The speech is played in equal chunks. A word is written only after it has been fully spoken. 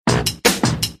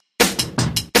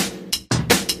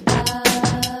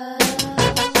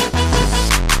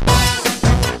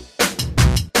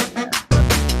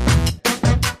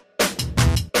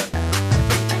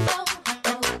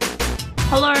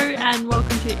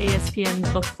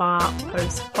ESPN The Far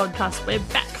Post podcast. We're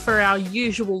back for our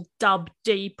usual dub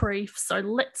debrief, so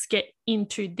let's get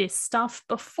into this stuff.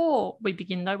 Before we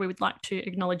begin, though, we would like to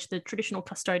acknowledge the traditional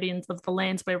custodians of the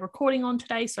lands we're recording on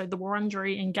today, so the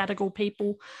Wurundjeri and Gadigal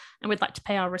people, and we'd like to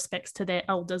pay our respects to their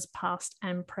elders past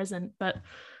and present. But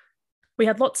we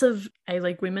had lots of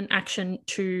A-League women action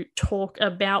to talk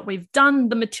about. We've done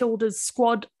the Matildas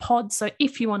squad pod, so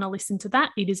if you want to listen to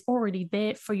that, it is already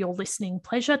there for your listening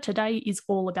pleasure. Today is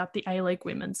all about the A-League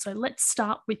women. So let's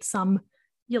start with some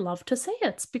you love to see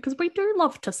it, because we do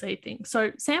love to see things.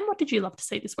 So Sam, what did you love to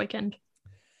see this weekend?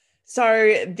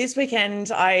 So this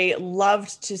weekend, I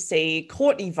loved to see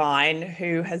Courtney Vine,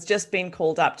 who has just been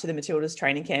called up to the Matildas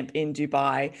training camp in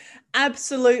Dubai,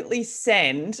 absolutely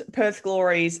send Perth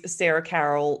Glory's Sarah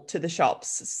Carroll to the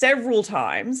shops several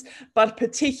times, but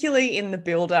particularly in the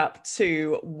build-up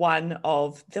to one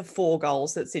of the 4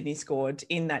 goals that Sydney scored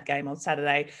in that game on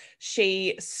Saturday.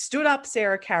 She stood up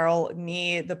Sarah Carroll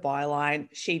near the byline.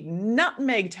 She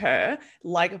nutmegged her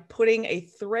like putting a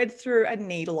thread through a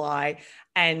needle eye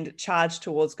and charged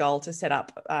towards goal to set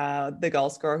up the goal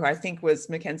scorer, who I think was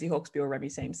Mackenzie Hawkesby or Remy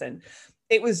Simpson.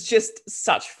 It was just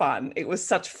such fun. It was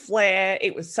such flair.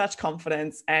 It was such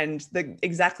confidence, and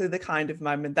exactly the kind of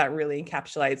moment that really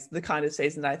encapsulates the kind of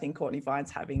season that I think Courtney Vine's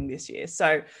having this year.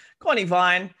 So Courtney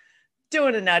Vine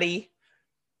doing a nutty.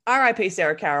 R.I.P.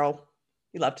 Sarah Carroll.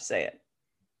 You love to see it.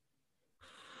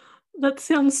 That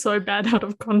sounds so bad out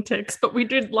of context, but we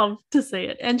did love to see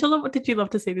it. Angela, what did you love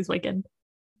to see this weekend?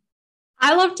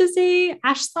 I love to see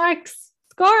Ash Sykes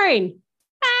scoring.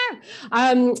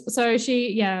 So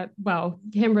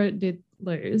Canberra did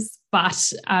lose,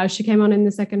 but she came on in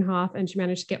the second half and she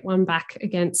managed to get one back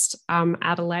against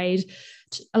Adelaide.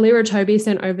 Alira Toby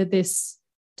sent over this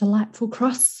delightful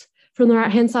cross from the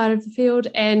right-hand side of the field,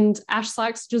 and Ash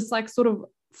Sykes just sort of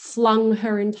flung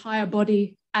her entire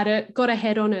body at it, got a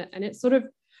head on it, and it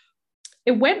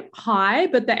went high,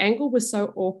 but the angle was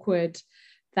so awkward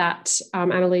that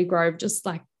Annalee Grove just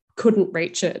couldn't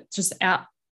reach it, just out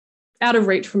of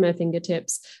reach from her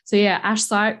fingertips. So yeah, Ash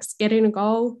Sykes getting a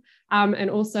goal. And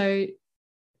also,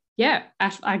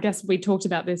 Ash, I guess we talked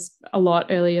about this a lot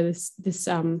earlier this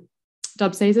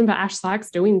dub season, but Ash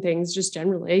Sykes doing things just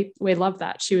generally, we love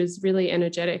that. She was really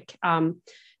energetic in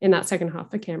that second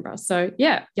half for Canberra. So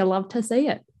yeah, you love to see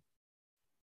it.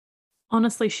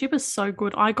 Honestly, she was so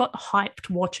good. I got hyped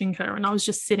watching her, and I was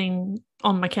just sitting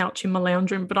on my couch in my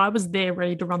lounge room, but I was there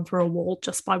ready to run through a wall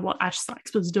just by what Ash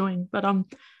Sykes was doing. But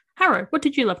Harrow, what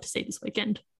did you love to see this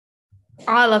weekend?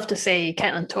 I love to see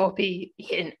Caitlin Torpey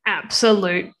hit an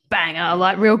absolute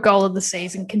banger, real goal of the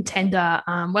season contender.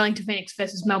 Wellington Phoenix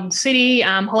versus Melbourne City.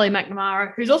 Holly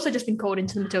McNamara, who's also just been called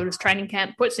into the Matildas training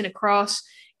camp, puts in a cross.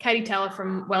 Katie Taylor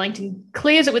from Wellington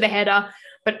clears it with a header,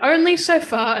 but only so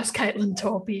far as Caitlin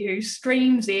Torpey, who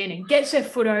streams in and gets her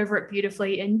foot over it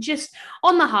beautifully and just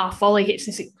on the half volley hits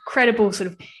this incredible sort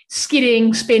of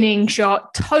skidding, spinning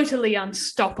shot, totally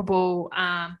unstoppable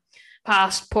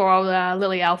past poor old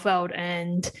Lily Alfeld.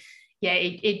 And,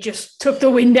 it just took the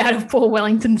wind out of poor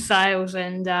Wellington's sails,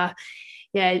 and,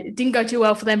 it didn't go too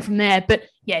well for them from there. But,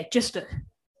 just a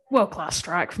world-class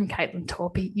strike from Caitlin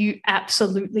Torpey. You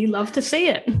absolutely love to see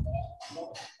it.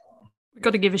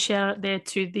 Got to give a shout out there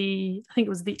to I think it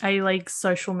was the A-League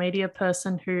social media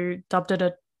person who dubbed it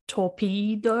a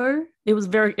torpedo. It was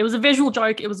a visual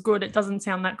joke. It was good. It doesn't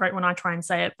sound that great when I try and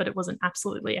say it, but it was an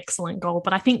absolutely excellent goal.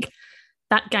 But I think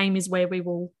that game is where we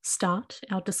will start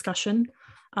our discussion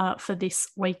for this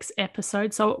week's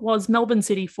episode. So it was Melbourne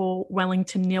City 4,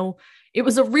 Wellington 0. It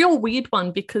was a real weird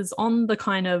one because on the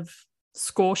kind of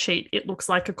score sheet, it looks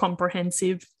like a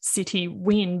comprehensive City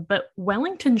win, but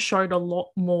Wellington showed a lot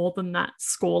more than that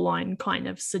scoreline kind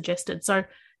of suggested. So,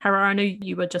 Hara, I know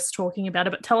you were just talking about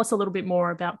it, but tell us a little bit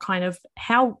more about kind of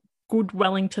how good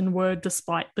Wellington were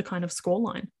despite the kind of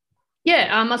scoreline.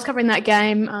 I was covering that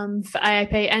game for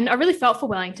AAP, and I really felt for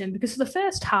Wellington because for the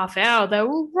first half hour, they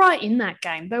were right in that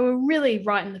game. They were really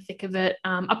right in the thick of it,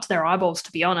 up to their eyeballs,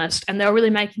 to be honest, and they were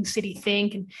really making City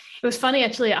think. And it was funny,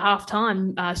 actually, at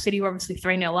halftime, City were obviously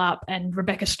 3-0 up, and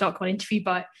Rebecca Stock got interviewed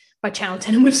by Channel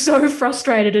 10 and was so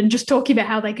frustrated and just talking about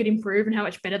how they could improve and how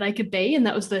much better they could be. And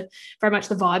that was very much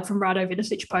the vibe from Rado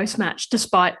Vidosic post-match,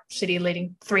 despite City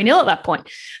leading 3-0 at that point.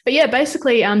 But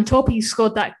basically, Torpey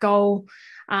scored that goal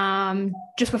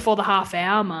just before the half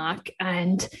hour mark,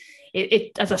 and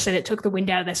it as I said, it took the wind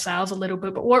out of their sails a little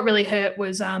bit. But what really hurt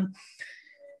was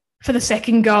for the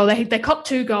second goal, they copped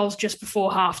 2 goals just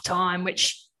before half time,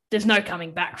 which there's no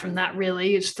coming back from that,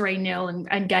 really. It's 3-0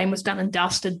 and game was done and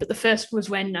dusted. But the first was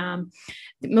when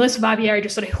Melissa Barbieri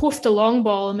just sort of hoofed a long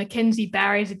ball and Mackenzie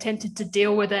Barry's attempted to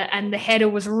deal with it, and the header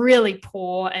was really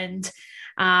poor. And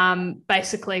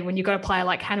basically, when you've got a player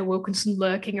like Hannah Wilkinson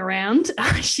lurking around,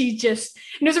 she just,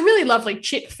 and it was a really lovely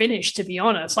chip finish, to be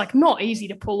honest, like not easy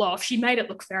to pull off. She made it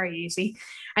look very easy.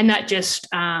 And that just,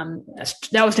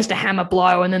 that was just a hammer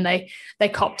blow. And then they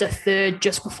copped a third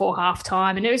just before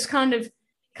halftime. And it was kind of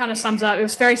sums up. It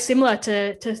was very similar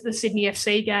to the Sydney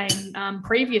FC game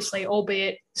previously,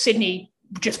 albeit Sydney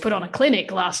just put on a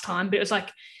clinic last time. But it was like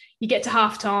you get to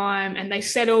halftime and they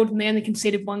settled and they only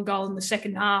conceded 1 goal in the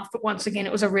second half. But once again,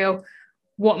 it was a real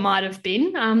what might have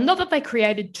been. Not that they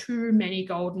created too many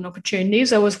golden opportunities.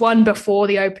 There was one before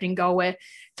the opening goal where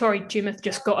Tori Jimith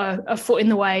just got a foot in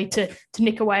the way to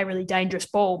nick away a really dangerous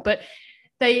ball. But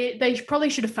they probably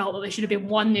should have felt that they should have been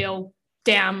 1-0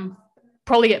 down,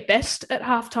 probably at best at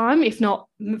halftime, if not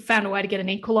found a way to get an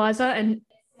equaliser. And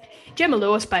Gemma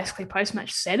Lewis basically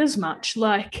post-match said as much,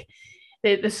 like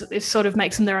this sort of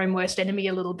makes them their own worst enemy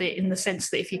a little bit, in the sense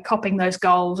that if you're copping those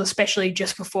goals, especially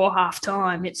just before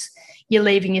halftime, you're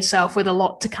leaving yourself with a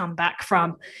lot to come back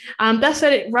from. That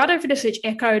said, Rado Vidosic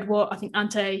echoed what I think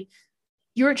Ante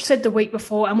Juric said the week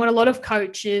before, and what a lot of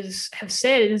coaches have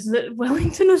said, is that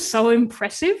Wellington is so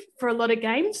impressive for a lot of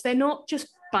games. They're not just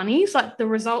bunnies, like the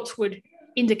results would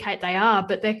indicate they are,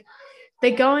 but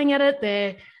they're going at it,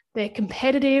 they're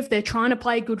competitive, they're trying to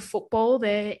play good football,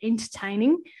 they're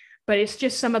entertaining, but it's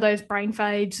just some of those brain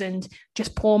fades and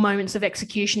just poor moments of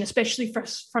execution, especially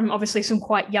from obviously some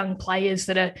quite young players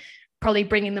that are probably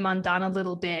bringing them undone a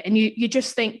little bit. And you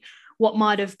just think what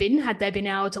might have been had they been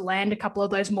able to land a couple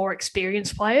of those more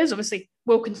experienced players. Obviously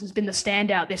Wilkinson's been the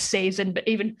standout this season, but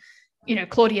even,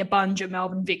 Claudia Bunge at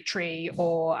Melbourne Victory,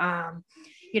 or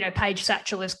Paige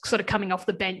Satchel is sort of coming off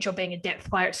the bench or being a depth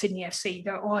player at Sydney FC. You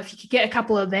go, if you could get a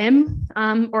couple of them,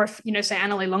 or if, say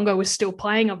Annalie Longo was still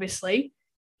playing, obviously,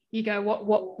 you go,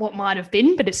 what might have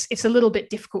been, but it's a little bit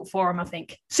difficult for them, I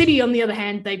think. City, on the other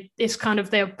hand,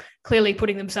 they're clearly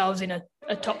putting themselves in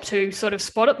a top 2 sort of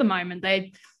spot at the moment.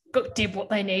 They did what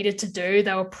they needed to do.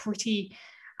 They were pretty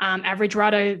average.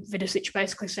 Rado Vidosic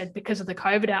basically said because of the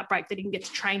COVID outbreak, they didn't get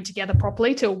to train together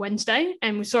properly till Wednesday,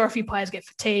 and we saw a few players get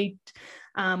fatigued.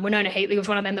 Winona Heatley was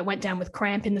one of them that went down with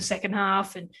cramp in the second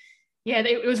half. And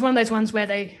it was one of those ones where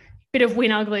they bit of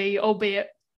win ugly, albeit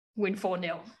win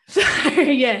 4-0. So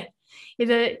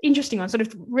it's an interesting one, sort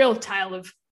of real tale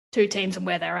of 2 teams and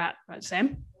where they're at, right,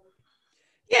 Sam?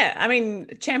 Yeah, I mean,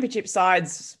 championship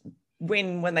sides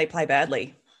win when they play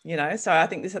badly, so I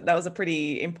think that was a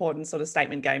pretty important sort of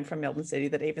statement game from Melbourne City,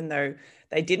 that even though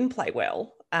they didn't play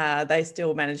well, they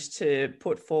still managed to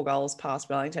put 4 goals past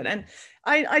Wellington. And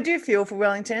I do feel for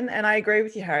Wellington, and I agree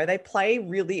with you, Harry. They play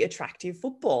really attractive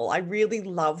football. I really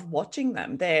love watching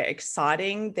them. They're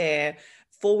exciting. They're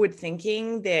forward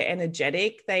thinking. They're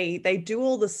energetic. They do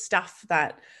all the stuff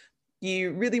that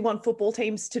you really want football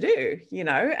teams to do.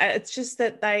 It's just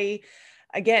that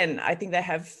again, I think they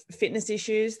have fitness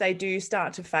issues. They do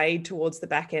start to fade towards the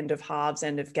back end of halves,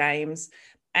 end of games.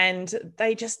 And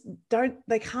they just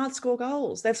they can't score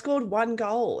goals. They've scored 1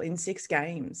 goal in 6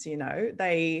 games,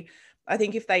 I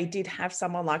think if they did have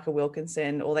someone like a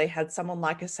Wilkinson, or they had someone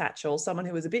like a Satchel, someone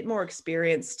who was a bit more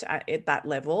experienced at that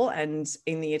level and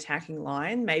in the attacking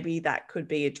line, maybe that could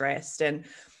be addressed. And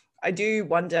I do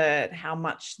wonder how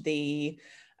much the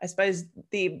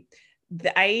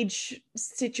age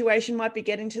situation might be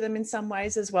getting to them in some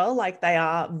ways as well. Like, they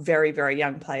are very, very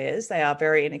young players. They are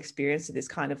very inexperienced at this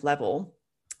kind of level.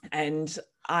 And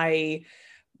I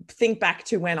think back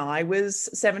to when I was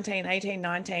 17, 18,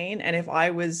 19, and if I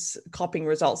was copping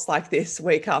results like this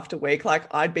week after week, like,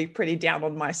 I'd be pretty down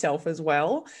on myself as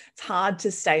well. It's hard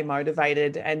to stay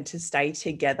motivated and to stay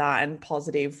together and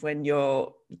positive when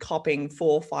you're copping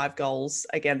 4 or 5 goals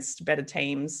against better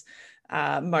teams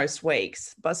most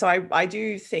weeks. But so I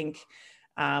do think,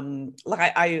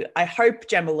 I hope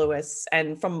Gemma Lewis,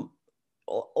 and from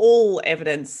all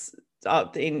evidence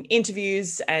in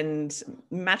interviews and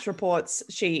match reports,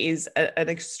 she is an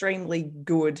extremely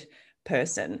good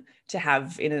person to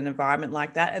have in an environment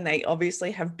like that. And they obviously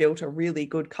have built a really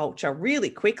good culture really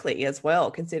quickly as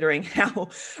well, considering how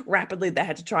rapidly they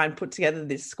had to try and put together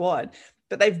this squad.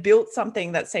 But they've built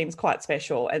something that seems quite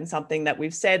special, and something that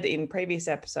we've said in previous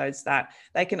episodes that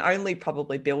they can only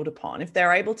probably build upon if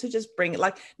they're able to just bring it,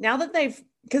 like, now that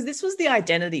because this was the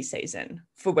identity season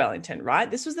for Wellington,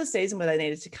 right? This was the season where they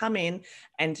needed to come in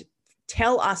and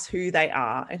tell us who they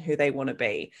are and who they want to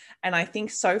be. And I think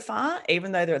so far,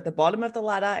 even though they're at the bottom of the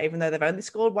ladder, even though they've only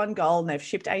scored 1 goal and they've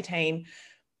shipped 18,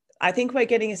 I think we're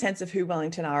getting a sense of who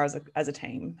Wellington are as a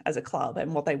team, as a club,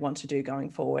 and what they want to do going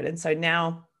forward. And so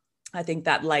now I think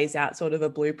that lays out sort of a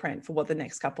blueprint for what the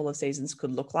next couple of seasons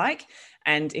could look like.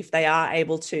 And if they are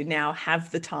able to now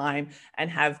have the time and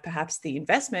have perhaps the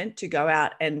investment to go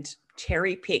out and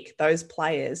cherry pick those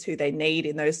players who they need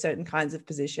in those certain kinds of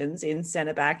positions, in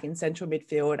centre back, in central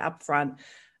midfield, up front,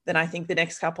 then I think the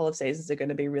next couple of seasons are going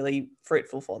to be really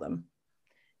fruitful for them.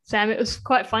 Sam, it was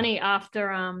quite funny after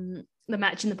the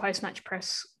match in the post-match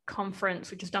press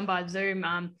conference, which is done by Zoom.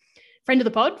 Friend of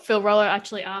the pod, Phil Rollo,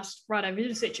 actually asked Rado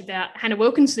Vidicic about Hannah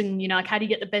Wilkinson, you know, like, how do you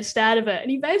get the best out of it? And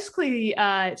he basically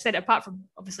said, apart from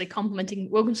obviously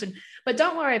complimenting Wilkinson, but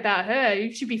don't worry about her.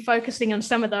 You should be focusing on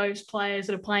some of those players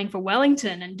that are playing for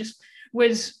Wellington, and just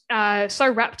was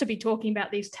so rapt to be talking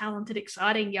about these talented,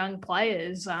 exciting young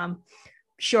players.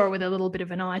 Sure, with a little bit of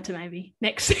an eye to maybe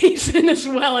next season as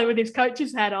well, with his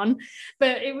coach's hat on.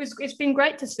 But it's been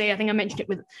great to see. I think I mentioned it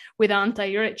with Ante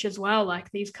Juric as well. Like,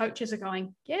 these coaches are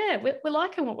going, yeah, we're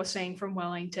liking what we're seeing from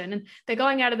Wellington, and they're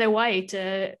going out of their way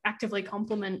to actively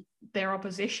complement their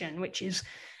opposition, which is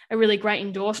a really great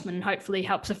endorsement, and hopefully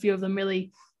helps a few of them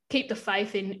really keep the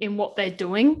faith in what they're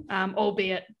doing,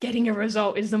 albeit getting a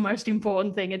result is the most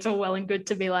important thing. It's all well and good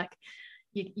to be like,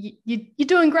 you're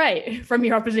doing great from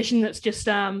your opposition that's just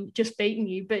beating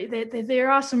you, but there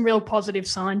are some real positive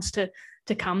signs to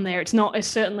come there. It's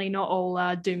certainly not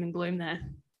all doom and gloom there.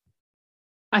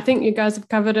 I think you guys have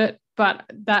covered it, but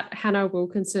that Hannah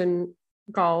Wilkinson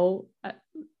goal,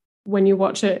 when you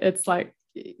watch it, it's like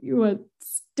you were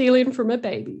stealing from a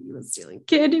baby. You were stealing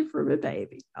candy from a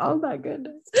baby. Oh my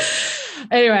goodness.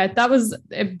 Anyway, that was,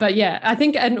 but yeah, I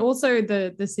think, and also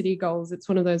the City goals, it's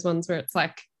one of those ones where it's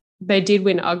like, they did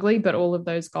win ugly, but all of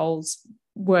those goals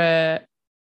were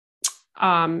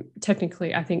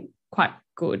technically, I think, quite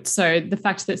good. So the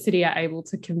fact that City are able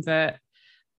to convert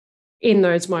in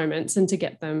those moments and to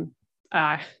get them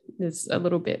is a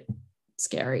little bit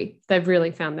scary. They've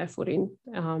really found their footing.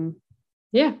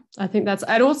 Yeah, I think that's,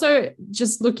 and also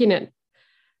just looking at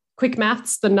quick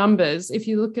maths, the numbers, if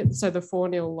you look at, so the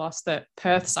 4-0 loss that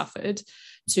Perth suffered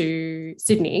to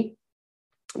Sydney,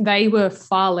 they were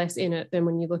far less in it than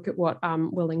when you look at what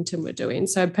Wellington were doing.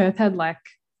 So Perth had like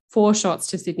 4 shots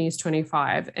to Sydney's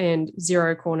 25 and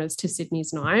 0 corners to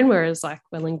Sydney's 9, whereas like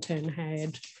Wellington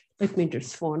had, let me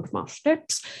just find my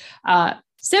steps,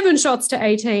 7 shots to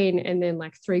 18 and then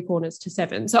like 3 corners to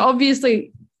 7. So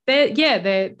obviously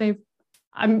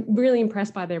I'm really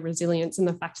impressed by their resilience and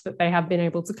the fact that they have been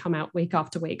able to come out week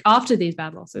after week after these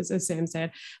bad losses, as Sam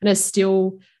said, and are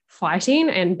still fighting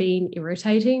and being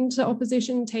irritating to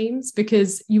opposition teams,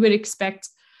 because you would expect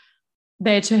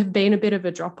there to have been a bit of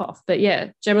a drop off. But yeah,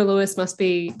 Gemma Lewis must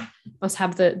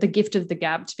have the gift of the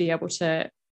gab to be able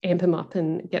to amp them up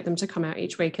and get them to come out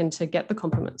each week and to get the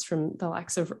compliments from the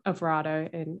likes of Rado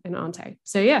and Ante.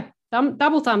 So yeah,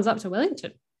 double thumbs up to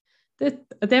Wellington. They're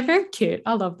very cute.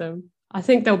 I love them. I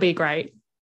think they'll be great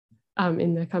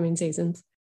in the coming seasons.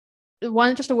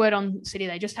 Just a word on City.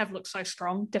 They just have looked so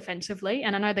strong defensively,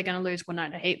 and I know they're going to lose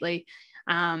Winona Heatley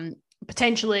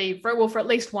potentially for at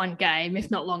least one game,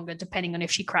 if not longer, depending on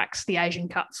if she cracks the Asian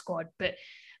Cup squad. But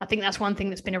I think that's one thing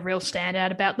that's been a real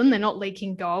standout about them. They're not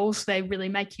leaking goals. They really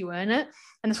make you earn it.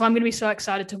 And that's why I'm going to be so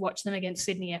excited to watch them against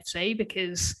Sydney FC,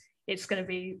 because it's going to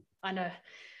be, I know,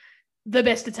 the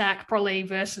best attack probably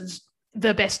versus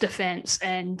the best defense.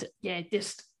 And yeah,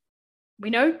 we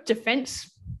know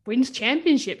defense wins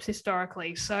championships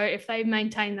historically. So if they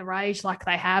maintain the rage like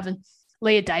they have, and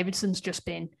Leah Davidson's just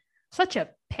been such a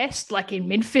pest, like in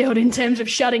midfield, in terms of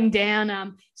shutting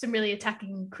down some really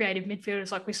attacking, creative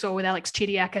midfielders, like we saw with Alex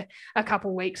Chidiac a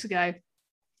couple of weeks ago.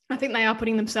 I think they are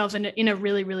putting themselves in a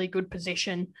really, really good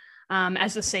position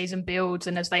as the season builds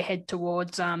and as they head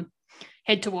towards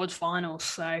finals.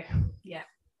 So yeah,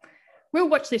 we'll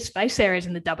watch this space. Areas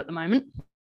in the dub at the moment.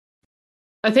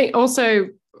 I think also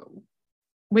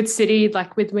with City,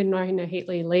 like with Winona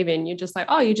Heatley leaving, you're just like,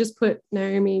 oh, you just put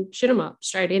Naomi Shinema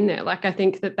straight in there. Like, I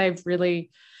think that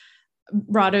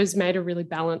Rado's made a really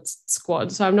balanced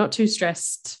squad. So I'm not too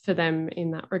stressed for them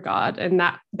in that regard. And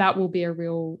that will be a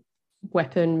real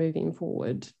weapon moving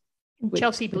forward.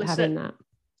 Chelsea Blissett.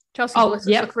 Chelsea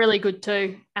Blissett looked really good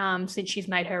too since she's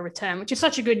made her return, which is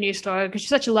such a good news story because she's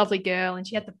such a lovely girl and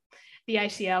she had the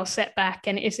ACL setback,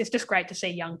 and it's just great to see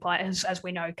young players, as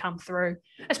we know, come through,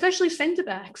 especially centre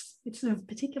backs. It's of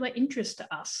particular interest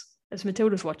to us as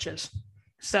Matildas watchers.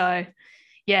 So,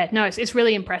 yeah, no, it's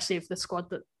really impressive, the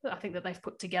squad that I think that they've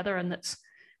put together, and it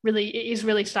is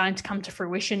really starting to come to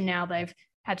fruition now. They've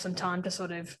had some time to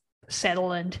sort of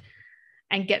settle and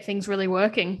get things really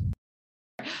working.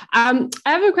 I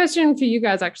have a question for you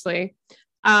guys, actually.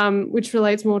 which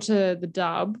relates more to the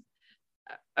dub.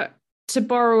 To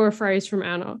borrow a phrase from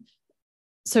Anna,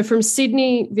 so from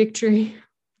Sydney, Victory,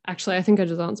 actually, I think I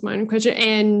just answered my own question,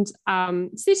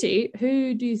 and City,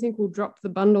 who do you think will drop the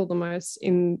bundle the most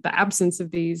in the absence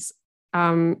of these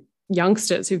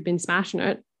youngsters who've been smashing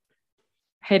it,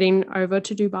 heading over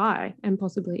to Dubai and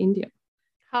possibly India?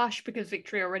 Harsh, because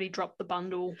Victory already dropped the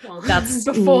bundle That's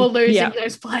before losing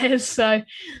those players. So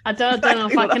I don't know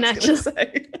if I can actually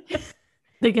say.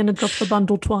 They're going to drop the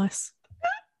bundle twice.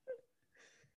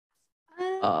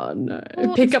 Oh no!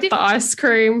 Well, Pick up the ice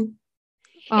cream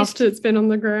after it's been on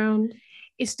the ground.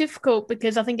 It's difficult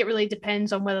because I think it really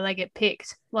depends on whether they get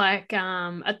picked. Like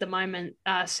at the moment,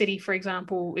 City, for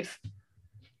example, if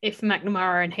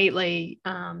McNamara and Heatley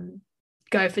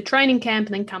go for training camp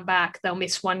and then come back, they'll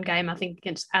miss one game, I think,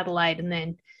 against Adelaide, and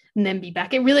then be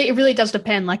back. It really does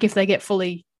depend, like if they get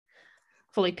fully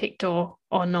picked or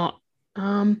not.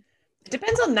 It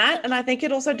depends on that, and I think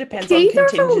it also depends Did on either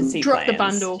of them contingency drop plans. the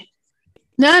bundle?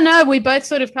 No, we both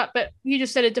sort of cut, but you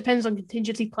just said it depends on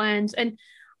contingency plans, and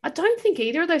I don't think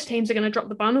either of those teams are going to drop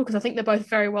the bundle because I think they're both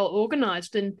very well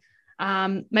organised and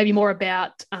maybe more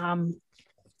about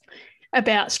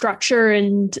structure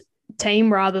and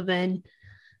team rather than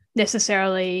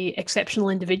necessarily exceptional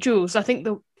individuals. I think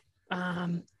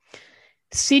the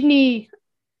Sydney,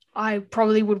 I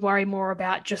probably would worry more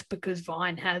about just because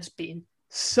Vine has been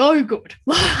so good,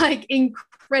 like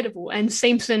incredible, and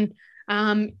Simpson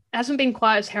hasn't been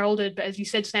quite as heralded, but as you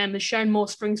said, Sam, has shown more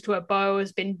strings to her bow,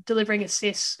 has been delivering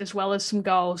assists as well as some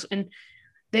goals, and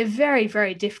they're very,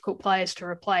 very difficult players to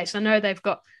replace. I know they've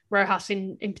got Rojas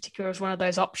in particular as one of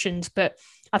those options, but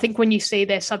I think when you see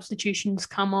their substitutions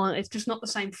come on, it's just not the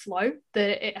same flow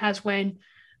that it has when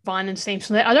Vine and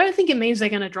Simpson. I don't think it means they're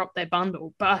going to drop their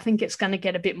bundle, but I think it's going to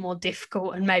get a bit more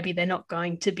difficult and maybe they're not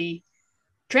going to be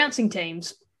trouncing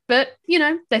teams. But,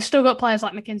 they've still got players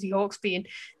like Mackenzie Hawkesby and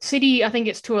City. I think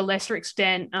it's to a lesser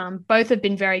extent. Both have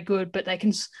been very good, but they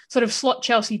can sort of slot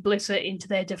Chelsea Blissett into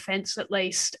their defence at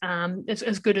least.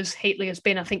 As good as Heatley has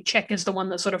been, I think Czech is the one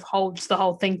that sort of holds the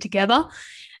whole thing together.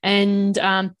 And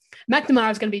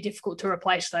McNamara is going to be difficult to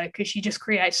replace, though, because she just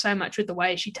creates so much with the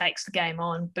way she takes the game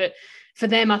on. But for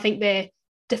them, I think their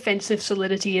defensive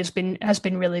solidity has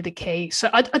been really the key. So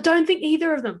I don't think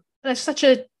either of them. That's such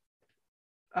a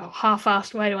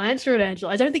half-assed way to answer it,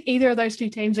 Angela. I don't think either of those two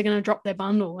teams are going to drop their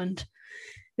bundle, and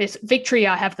this Victory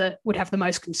would have the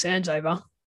most concerns over.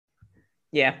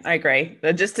 Yeah, I agree.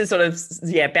 Just to sort of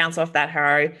bounce off that,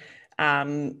 Harrow,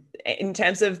 in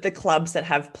terms of the clubs that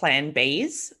have plan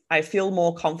Bs, I feel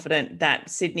more confident that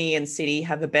Sydney and City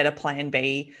have a better plan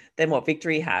B than what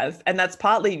Victory have. And that's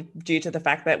partly due to the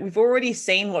fact that we've already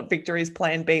seen what Victory's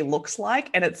plan B looks like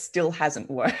and it still hasn't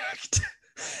worked.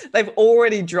 They've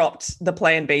already dropped the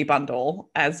plan B bundle.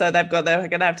 And so they're going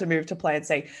to have to move to plan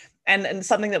C. And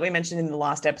something that we mentioned in the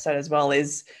last episode as well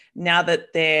is now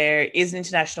that there is an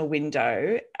international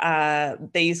window,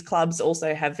 these clubs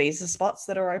also have visa spots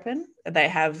that are open. They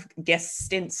have guest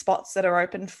stint spots that are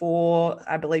open for,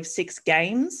 I believe, 6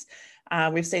 games.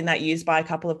 We've seen that used by a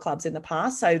couple of clubs in the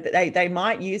past. So they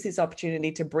might use this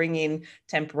opportunity to bring in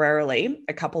temporarily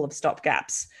a couple of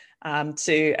stopgaps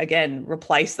to, again,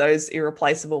 replace those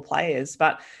irreplaceable players.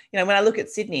 But, when I look at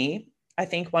Sydney, I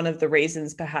think one of the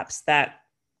reasons perhaps that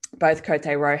both Cote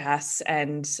Rojas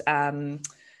and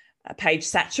Paige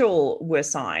Satchel were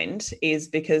signed is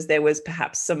because there was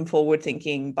perhaps some forward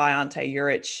thinking by Ante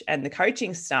Juric and the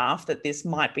coaching staff that this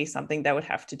might be something they would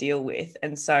have to deal with.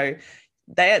 And so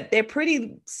they're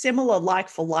pretty similar like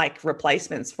for like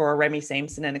replacements for a Remy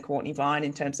Simpson and a Courtney Vine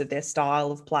in terms of their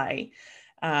style of play.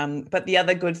 But the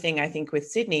other good thing I think with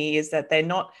Sydney is that they're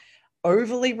not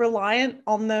overly reliant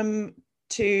on them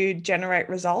to generate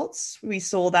results. We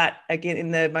saw that again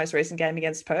in the most recent game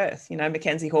against Perth.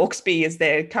 Mackenzie Hawkesby is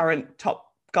their current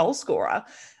top goal scorer.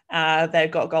 They've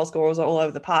got goal scorers all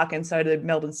over the park, and so did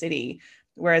Melbourne City.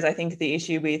 Whereas I think the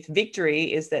issue with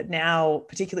Victory is that now,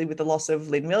 particularly with the loss of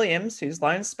Lynn Williams, whose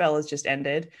loan spell has just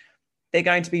ended, they're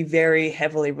going to be very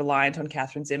heavily reliant on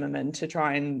Catherine Zimmerman to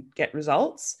try and get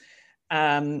results.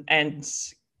 And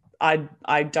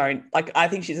I don't I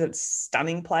think she's a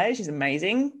stunning player. She's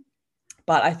amazing.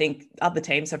 But I think other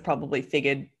teams have probably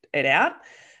figured it out.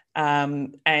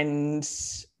 And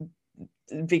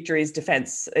Victory's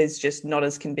defence is just not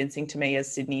as convincing to me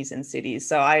as Sydney's and City's.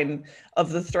 So I'm,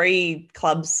 of the 3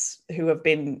 clubs who have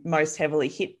been most heavily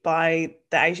hit by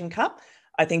the Asian Cup,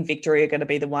 I think Victory are going to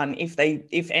be the one, if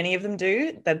any of them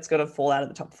do, that's going to fall out of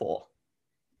the top 4.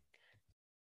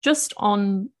 Just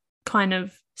on kind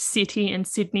of City and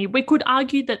Sydney, we could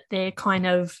argue that they're kind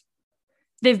of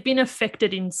they've been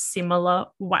affected in similar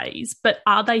ways, but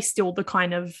are they still the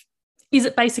kind of, is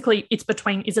it basically, it's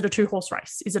between, is it a 2-horse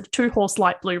race? Is it a 2-horse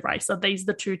light blue race? Are these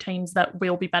the two teams that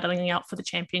will be battling out for the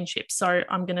championship? So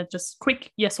I'm going to just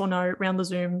quick yes or no around the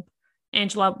Zoom.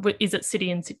 Angela, is it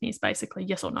City and Sydney's basically?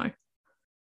 Yes or no?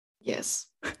 Yes.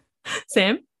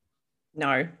 Sam?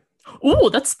 No. Oh,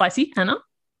 that's spicy. Hannah?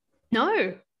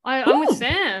 No. I'm with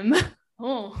Sam.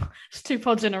 Oh, it's 2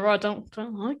 pods in a row. I don't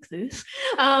like this.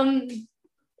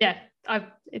 Yeah,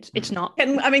 it's not.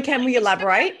 Can we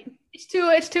elaborate? It's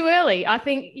too early. I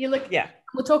think you look. Yeah.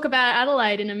 We'll talk about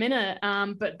Adelaide in a minute,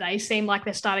 but they seem like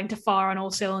they're starting to fire on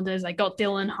all cylinders. They got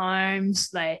Dylan Holmes.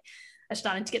 They are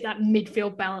starting to get that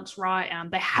midfield balance right.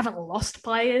 They haven't lost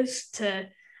players to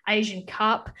Asian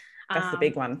Cup. That's the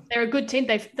big one. They're a good team.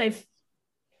 They've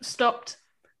stopped.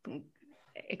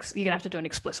 You're gonna have to do an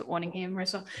explicit warning here,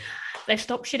 Marissa. They've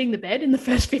stopped shitting the bed in the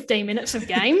first 15 minutes of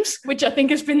games, which I think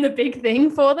has been the big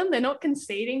thing for them. They're not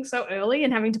conceding so early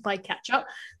and having to play catch up.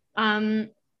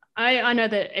 I know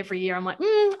that every year I'm like,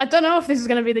 I don't know if this is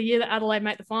going to be the year that Adelaide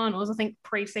make the finals. I think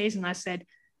pre-season I said,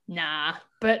 nah.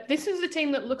 But this is a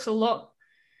team that looks a lot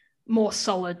more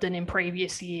solid than in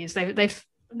previous years.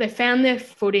 They've found their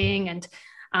footing, and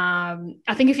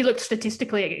I think if you look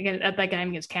statistically at that game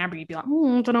against Canberra, you'd be like, I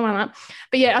don't know about that.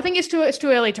 But yeah, I think it's too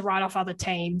early to write off other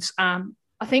teams.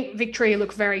 I think Victoria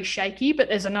look very shaky, but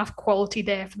there's enough quality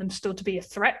there for them still to be a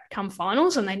threat come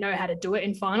finals, and they know how to do it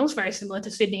in finals, very similar to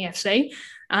Sydney FC.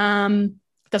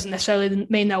 Doesn't necessarily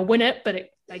mean they'll win it, but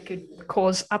they could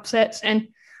cause upsets. And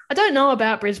I don't know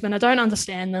about Brisbane. I don't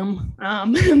understand them.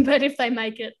 But if they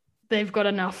make it, they've got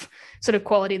enough sort of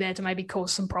quality there to maybe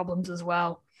cause some problems as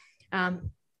well.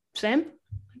 Sam?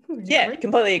 Yeah,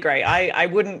 completely agree. I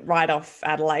wouldn't write off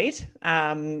Adelaide.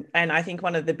 And I think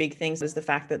one of the big things is the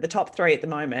fact that the top 3 at the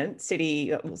moment,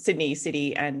 Sydney,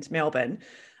 City and Melbourne,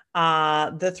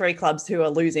 are the 3 clubs who are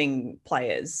losing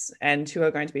players and who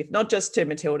are going to be not just to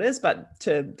Matildas, but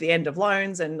to the end of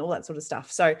loans and all that sort of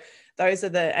stuff. So those are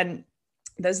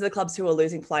the clubs who are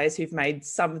losing players who've made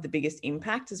some of the biggest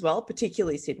impact as well,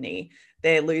 particularly Sydney.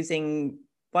 They're losing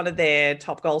one of their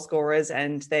top goal scorers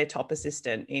and their top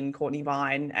assistant in Courtney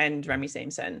Vine and Remy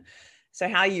Simpson. So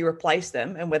how you replace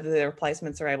them and whether the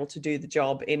replacements are able to do the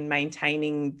job in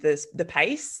maintaining the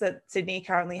pace that Sydney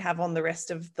currently have on the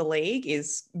rest of the league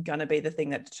is going to be the thing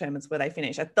that determines where they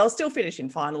finish. They'll still finish in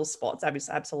final spots,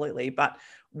 absolutely, but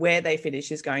where they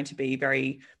finish is going to be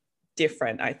very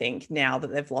different, I think, now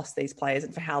that they've lost these players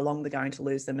and for how long they're going to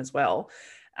lose them as well.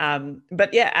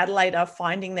 But yeah, Adelaide are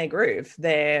finding their groove.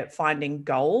 They're finding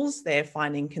goals, they're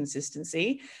finding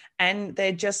consistency, and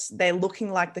they're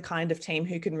looking like the kind of team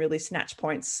who can really snatch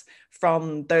points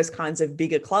from those kinds of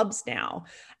bigger clubs now.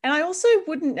 And I also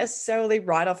wouldn't necessarily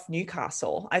write off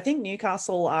Newcastle. I think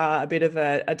Newcastle are a bit of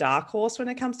a dark horse when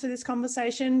it comes to this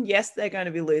conversation. Yes, they're going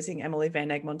to be losing Emily Van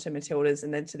Egmond to Matildas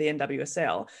and then to the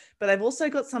NWSL, but they've also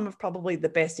got some of probably the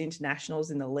best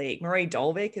internationals in the league. Marie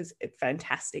Dolvik is a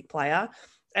fantastic player.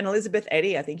 And Elizabeth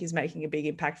Eddy, I think, is making a big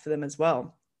impact for them as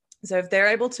well. So if they're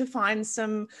able to find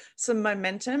some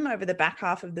momentum over the back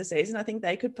half of the season, I think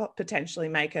they could potentially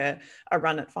make a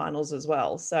run at finals as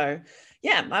well. So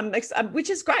yeah, which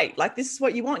is great. Like, this is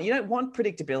what you want. You don't want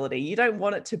predictability. You don't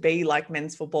want it to be like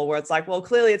men's football where it's like, well,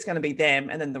 clearly it's going to be them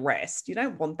and then the rest. You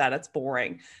don't want that. It's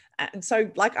boring. And so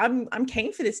like, I'm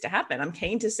keen for this to happen. I'm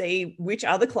keen to see which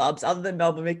other clubs other than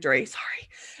Melbourne Victory,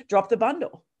 drop the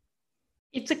bundle.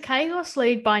 It's a chaos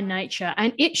league by nature,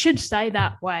 and it should stay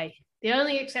that way. The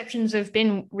only exceptions have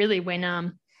been really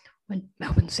when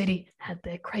Melbourne City had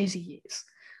their crazy years,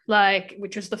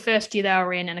 which was the first year they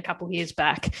were in and a couple of years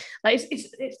back.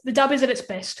 It's the dub is at its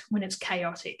best when it's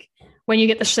chaotic, when you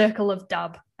get the circle of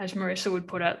dub, as Marissa would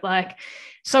put it.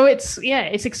 So it's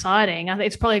exciting. I think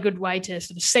it's probably a good way to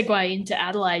sort of segue into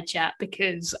Adelaide chat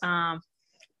because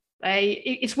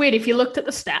it's weird. If you looked at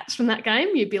the stats from that game,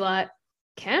 you'd be like,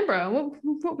 Canberra,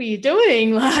 what were you doing?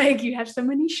 You have so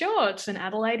many shots, and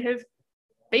Adelaide have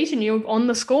beaten you on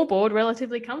the scoreboard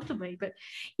relatively comfortably. But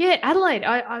yeah, Adelaide,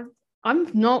 I'm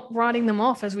not writing them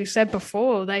off. As we've said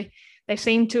before, they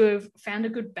seem to have found a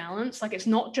good balance. It's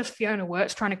not just Fiona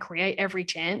Wirtz trying to create every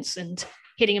chance and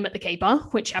hitting him at the keeper,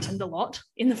 which happened a lot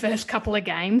in the first couple of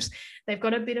games. They've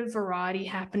got a bit of variety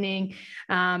happening.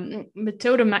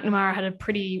 Matilda McNamara had a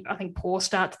pretty, I think, poor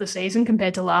start to the season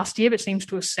compared to last year, but seems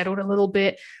to have settled a little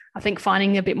bit. I think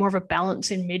finding a bit more of a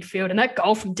balance in midfield. And that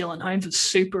goal from Dylan Holmes was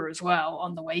super as well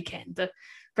on the weekend, the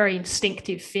very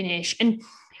instinctive finish.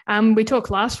 And we talked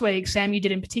last week, Sam, you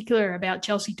did in particular, about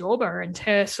Chelsea Dorber, and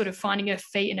her sort of finding her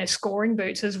feet and her scoring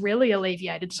boots has really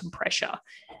alleviated some pressure.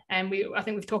 And I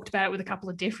think we've talked about it with a couple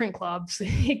of different clubs.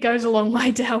 It goes a long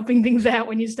way to helping things out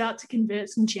when you start to convert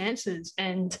some chances.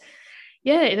 And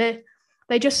yeah,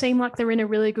 they just seem like they're in a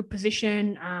really good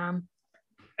position,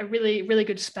 a really, really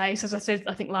good space. As I said,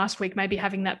 I think last week, maybe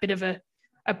having that bit of a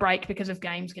break because of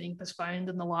games getting postponed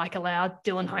and the like allowed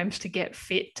Dylan Holmes to get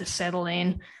fit, to settle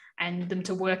in, and them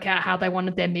to work out how they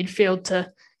wanted their midfield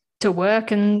to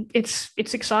work. And it's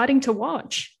exciting to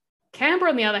watch.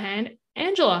 Canberra, on the other hand,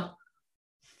 Angela,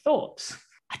 thoughts?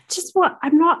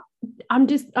 I'm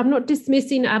not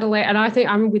dismissing Adelaide, and I think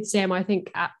I'm with Sam. I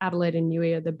think Adelaide and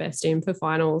Newey are the best team for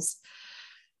finals.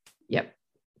 Yep.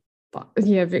 But,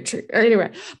 yeah, victory.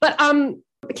 Anyway, but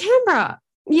Canberra.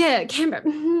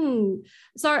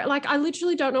 So like, I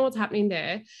literally don't know what's happening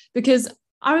there, because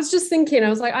I was just thinking, I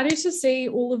was like, I need to see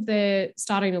all of their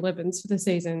starting 11s for the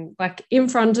season, like in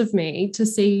front of me, to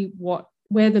see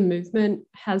where the movement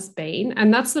has been.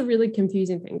 And that's the really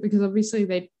confusing thing, because obviously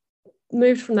they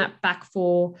moved from that back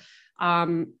four.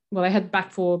 They had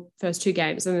back four first two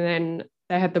games, and then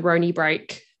they had the Roni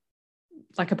break,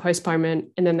 like a postponement,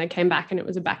 and then they came back and it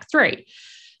was a back three.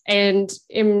 And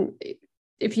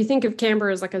if you think of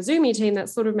Canberra as like a zoomy team, that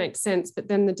sort of makes sense. But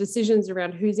then the decisions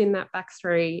around who's in that back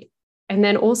three, and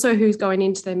then also who's going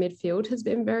into their midfield, has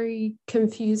been very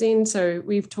confusing. So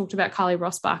we've talked about Carly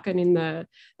Rossbakken in the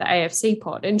AFC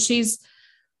pod, and she's,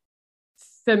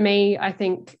 for me, I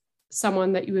think,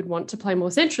 someone that you would want to play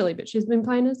more centrally, but she's been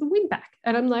playing as a wing back.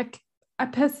 And I'm like, I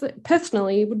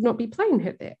personally would not be playing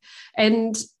her there.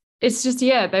 And it's just,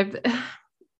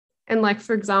 and like,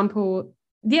 for example,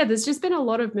 there's just been a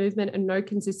lot of movement and no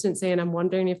consistency. And I'm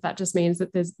wondering if that just means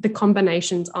that the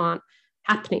combinations aren't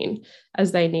happening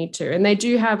as they need to. And they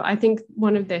do have, I think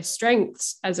one of their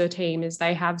strengths as a team is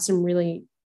they have some really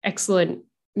excellent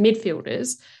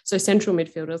midfielders. So central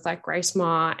midfielders like Grace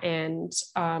Maher and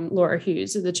Laura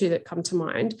Hughes are the two that come to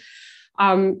mind.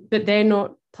 But they're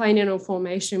not playing in a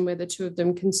formation where the two of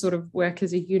them can sort of work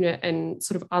as a unit and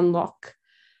sort of unlock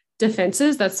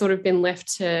defences. That's sort of been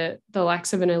left to the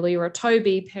likes of an Alira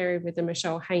Toby pairing with a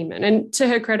Michelle Heyman. And to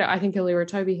her credit, I think Alira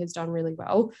Toby has done really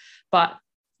well. But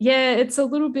yeah, it's a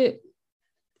little bit,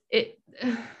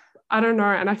 I don't know.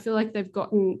 And I feel like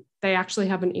they actually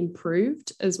haven't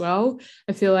improved as well.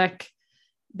 I feel like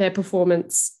their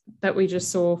performance that we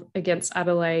just saw against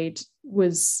Adelaide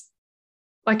was,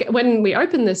 like, when we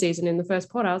opened the season in the first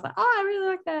pod, I was like, oh, I really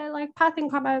like the like passing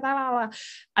combo, blah, blah, blah.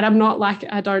 And I'm not like,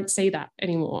 I don't see that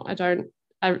anymore. They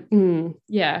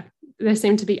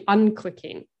seem to be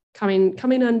unclicking,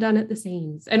 coming undone at the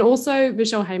seams. And also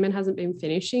Michelle Heyman hasn't been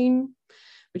finishing,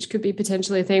 which could be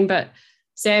potentially a thing. But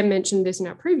Sam mentioned this in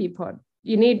our preview pod.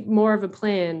 You need more of a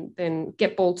plan than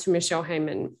get ball to Michelle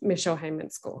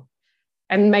Heyman score.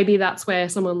 And maybe that's where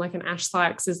someone like an Ash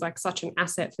Sykes is like such an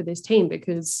asset for this team,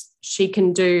 because she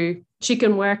can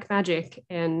work magic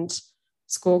and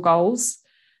score goals.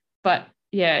 But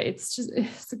yeah, it's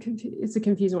a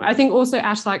confusing one. I think also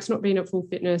Ash Sykes not being at full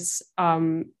fitness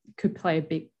could play a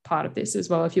big part of this as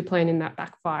well. If you're playing in that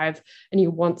back five and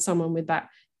you want someone with that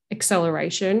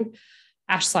acceleration,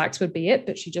 Ash Sykes would be it,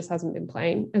 but she just hasn't been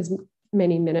playing as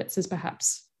many minutes as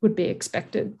perhaps would be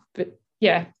expected. But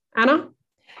yeah, Anna?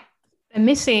 They're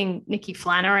missing Nikki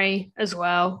Flannery as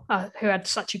well, who had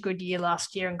such a good year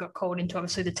last year and got called into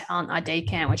obviously the talent ID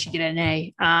camp, where she did an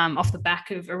A off the back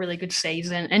of a really good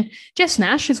season. And Jess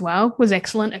Nash as well was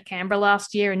excellent at Canberra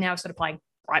last year, and now sort of playing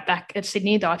right back at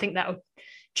Sydney, though I think that would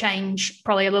change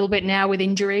probably a little bit now with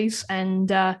injuries and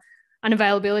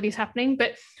unavailabilities happening.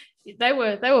 But they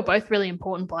were both really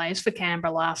important players for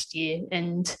Canberra last year.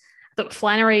 And I thought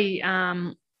Flannery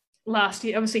last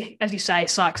year, obviously, as you say,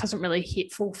 Sykes hasn't really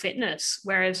hit full fitness,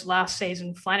 whereas last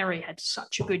season Flannery had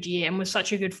such a good year and was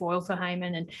such a good foil for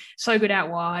Heyman, and so good out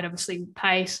wide, obviously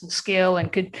pace and skill,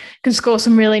 and could score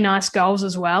some really nice goals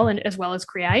as well, and as well as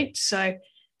create. So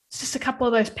it's just a couple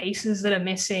of those pieces that are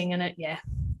missing, and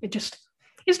it's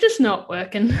just not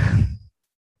working.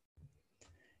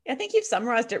 I think you've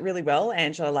summarized it really well,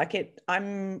 Angela.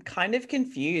 I'm kind of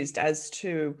confused as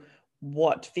to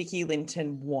what Vicky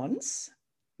Linton wants.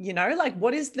 You know, like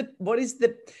what is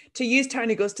the, to use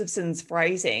Tony Gustafson's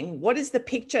phrasing, what is the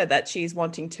picture that she's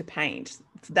wanting to paint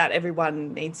that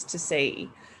everyone needs to see?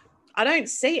 I don't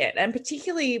see it. And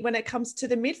particularly when it comes to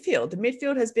the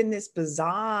midfield has been this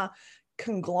bizarre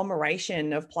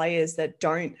conglomeration of players that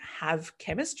don't have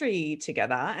chemistry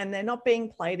together, and they're not being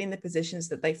played in the positions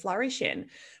that they flourish in.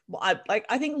 I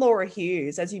think Laura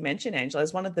Hughes, as you mentioned, Angela,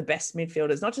 is one of the best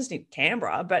midfielders, not just in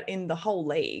Canberra, but in the whole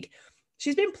league.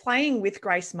 She's been playing with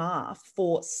Grace Maher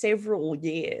for several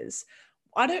years.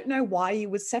 I don't know why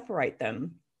you would separate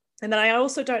them. And then I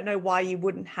also don't know why you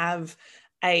wouldn't have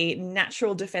a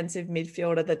natural defensive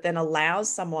midfielder that then allows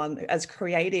someone as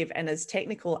creative and as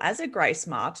technical as a Grace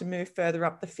Maher to move further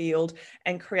up the field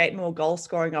and create more goal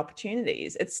scoring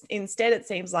opportunities. Instead, it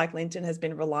seems like Linton has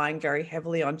been relying very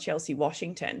heavily on Chelsea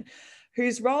Washington,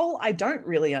 whose role I don't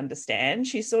really understand.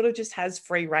 She sort of just has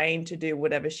free reign to do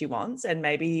whatever she wants. And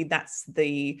maybe that's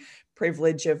the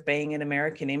privilege of being an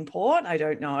American import. I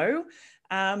don't know.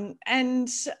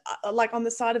 Like on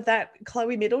the side of that,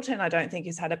 Chloe Middleton, I don't think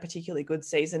has had a particularly good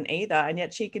season either. And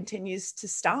yet she continues to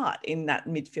start in that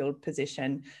midfield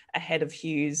position ahead of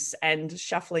Hughes and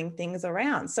shuffling things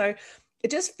around. So it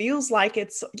just feels like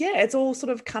it's all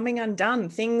sort of coming undone.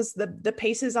 The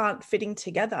pieces aren't fitting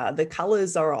together. The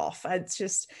colors are off. It's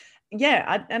just,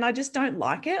 I just don't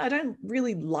like it. I don't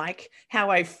really like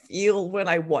how I feel when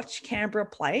I watch Canberra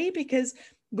play, because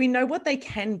we know what they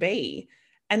can be.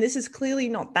 And this is clearly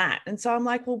not that. And so I'm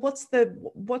like, well, what's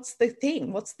the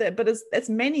thing? But it's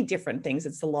many different things.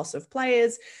 It's the loss of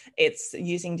players. It's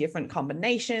using different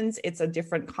combinations. It's a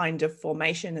different kind of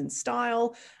formation and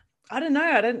style. I don't know.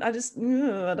 I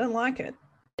don't like it.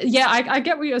 Yeah, I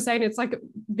get what you're saying. It's like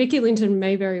Vicky Linton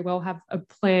may very well have a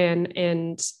plan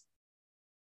and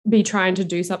be trying to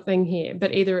do something here,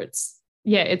 but either it's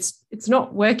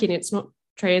not working. It's not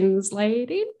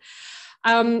translating.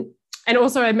 And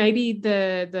also maybe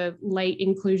the late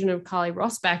inclusion of Carly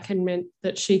Rossback had meant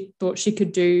that she thought she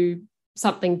could do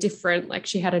something different, like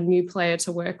she had a new player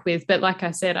to work with. But like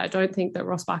I said, I don't think that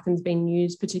Rossbacken's been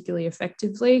used particularly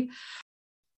effectively.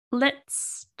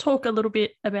 Let's talk a little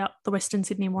bit about the Western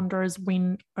Sydney Wanderers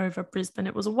win over Brisbane.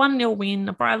 It was a 1-0 win,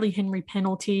 a Briley Henry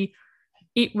penalty.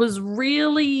 It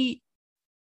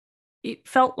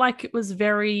felt like it was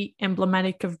very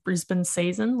emblematic of Brisbane's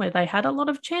season, where they had a lot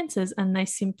of chances and they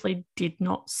simply did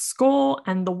not score.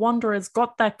 And the Wanderers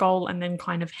got that goal and then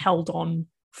kind of held on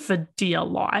for dear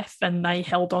life, and they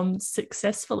held on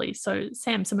successfully. So,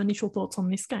 Sam, some initial thoughts on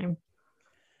this game?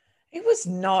 It was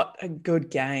not a good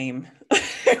game.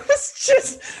 It was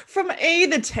just, from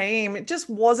either team, it just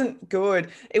wasn't good.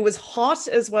 It was hot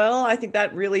as well. I think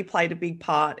that really played a big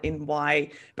part in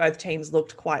why both teams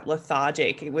looked quite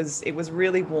lethargic. It was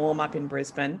really warm up in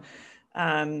Brisbane.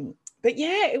 But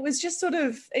yeah, it was just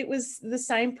it was the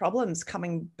same problems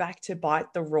coming back to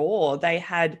bite the Raw. They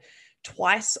had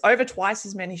over twice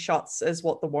as many shots as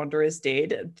what the Wanderers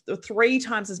did, 3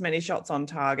 times as many shots on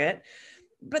target,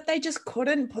 but they just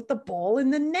couldn't put the ball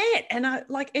in the net. And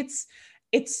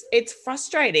it's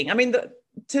frustrating. I mean,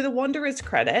 to the Wanderers'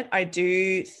 credit, I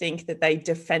do think that they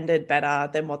defended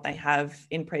better than what they have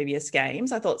in previous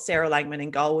games. I thought Sarah Langman in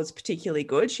goal was particularly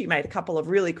good. She made a couple of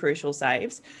really crucial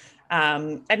saves.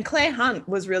 And Claire Hunt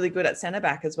was really good at centre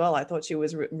back as well. I thought she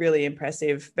was really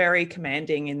impressive, very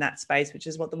commanding in that space, which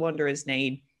is what the Wanderers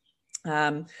need.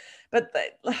 But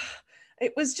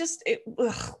it was just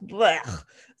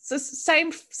it's the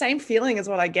same feeling as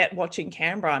what I get watching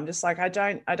Canberra. I'm just like, I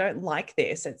don't like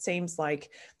this. It seems like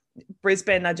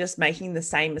Brisbane are just making the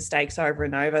same mistakes over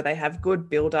and over. They have good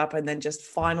build up, and then just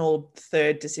final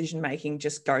third decision making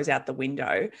just goes out the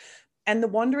window. And the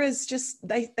Wanderers just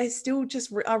they still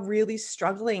just are really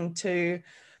struggling to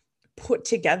put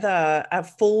together a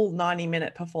full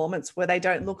 90-minute performance where they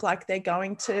don't look like they're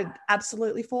going to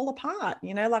absolutely fall apart.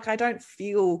 Like, I don't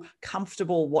feel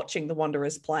comfortable watching the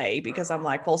Wanderers play, because I'm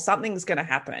like, well, something's going to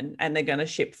happen and they're going to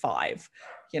ship 5,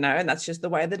 and that's just the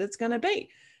way that it's going to be.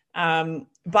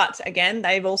 But again,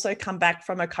 they've also come back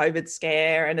from a COVID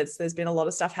scare, and there's been a lot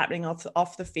of stuff happening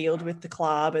off the field with the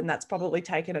club, and that's probably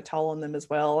taken a toll on them as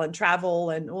well, and travel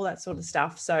and all that sort of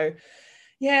stuff. So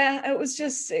yeah, it was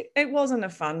just, it wasn't a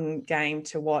fun game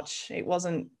to watch. It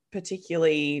wasn't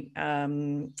particularly,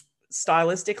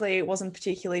 stylistically, it wasn't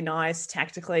particularly nice.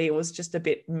 Tactically, it was just a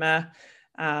bit meh.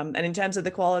 And in terms of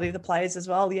the quality of the players as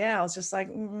well, I was just like,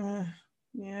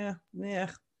 yeah.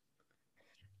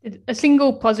 A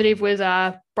single positive was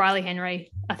Briley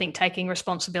Henry, I think, taking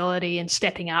responsibility and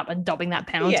stepping up and dobbing that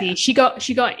penalty. Yeah.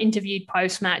 She got interviewed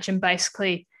post-match and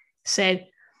basically said,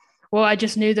 well, I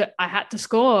just knew that I had to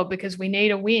score because we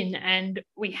need a win and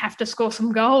we have to score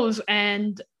some goals.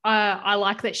 And I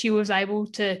like that she was able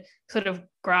to sort of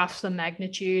grasp the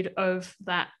magnitude of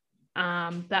that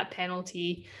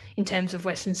penalty in terms of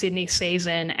Western Sydney's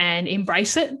season and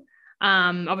embrace it.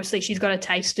 Obviously, she's got a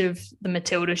taste of the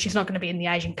Matildas. She's not going to be in the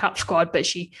Asian Cup squad, but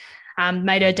she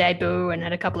made her debut and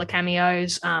had a couple of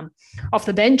cameos off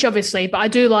the bench, obviously. But I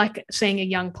do like seeing a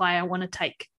young player want to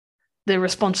take the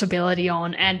responsibility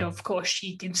on, and of course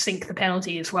she did sink the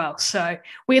penalty as well, so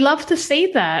we love to see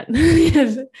that.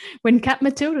 When Cap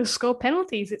Matildas score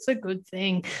penalties, it's a good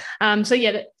thing. So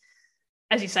yeah,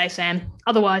 as you say, Sam,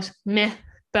 otherwise meh,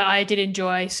 but I did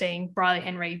enjoy seeing Briley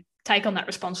Henry take on that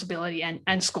responsibility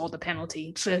and score the penalty.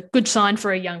 It's a good sign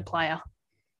for a young player.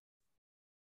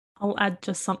 I'll add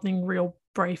just something real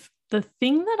brief. The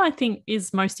thing that I think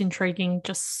is most intriguing,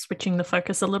 just switching the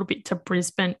focus a little bit to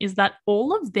Brisbane, is that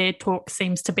all of their talk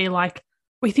seems to be like,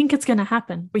 we think it's going to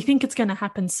happen. We think it's going to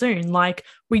happen soon. Like,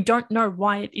 we don't know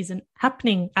why it isn't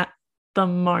happening at the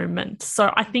moment.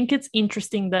 So I think it's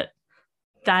interesting that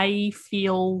they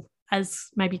feel as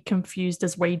maybe confused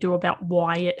as we do about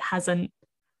why it hasn't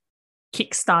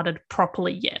kickstarted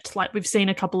properly yet. Like, we've seen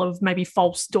a couple of maybe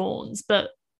false dawns, but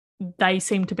they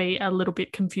seem to be a little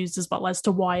bit confused as well as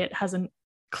to why it hasn't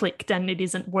clicked and it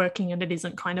isn't working and it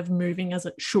isn't kind of moving as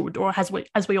it should, or as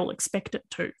we all expect it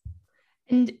to.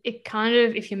 And it kind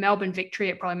of, if you're Melbourne Victory,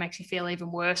 it probably makes you feel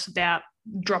even worse about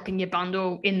dropping your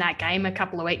bundle in that game a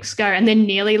couple of weeks ago and then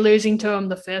nearly losing to them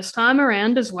the first time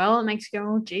around as well. It makes you go,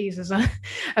 oh, geez, there's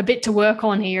a bit to work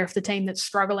on here if the team that's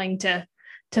struggling to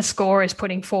score is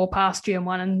putting 4 past you in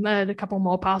one and a couple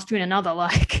more past you in another.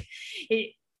 Like,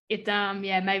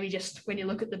 maybe just when you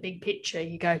look at the big picture,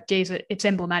 you go, geez, it's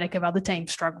emblematic of other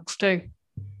teams' struggles too.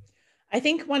 I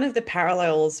think one of the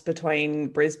parallels between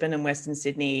Brisbane and Western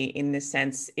Sydney in this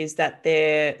sense is that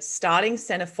their starting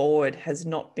centre forward has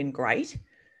not been great.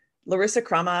 Larissa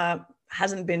Crummer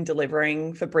hasn't been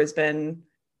delivering for Brisbane.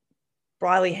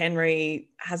 Briley Henry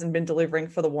hasn't been delivering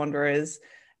for the Wanderers.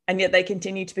 And yet they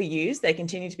continue to be used. They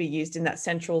continue to be used in that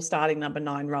central starting number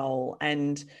 9 role.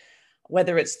 And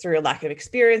whether it's through a lack of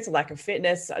experience, a lack of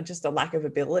fitness, or just a lack of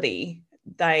ability,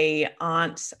 they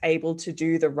aren't able to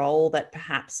do the role that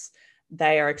perhaps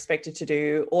they are expected to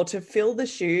do, or to fill the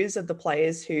shoes of the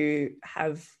players who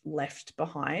have left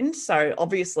behind. So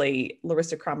obviously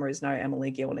Larissa Crummer is no Emily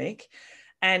Gilnick.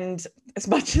 And as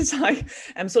much as I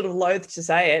am sort of loath to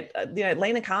say it,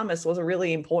 Lena Karmas was a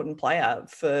really important player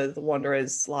for the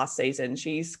Wanderers last season.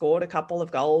 She scored a couple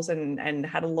of goals and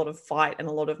had a lot of fight and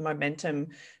a lot of momentum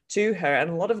to her and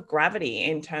a lot of gravity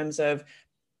in terms of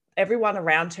everyone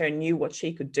around her knew what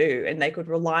she could do and they could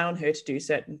rely on her to do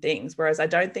certain things. Whereas I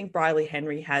don't think Briley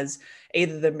Henry has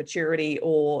either the maturity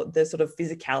or the sort of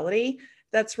physicality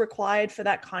that's required for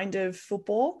that kind of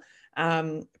football.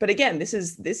 But again, this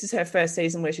is her first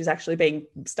season where she's actually being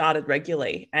started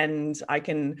regularly, and I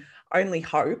can only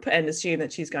hope and assume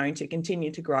that she's going to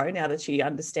continue to grow now that she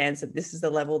understands that this is the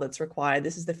level that's required.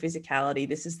 This is the physicality.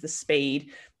 This is the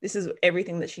speed. This is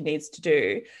everything that she needs to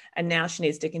do. And now she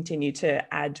needs to continue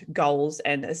to add goals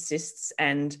and assists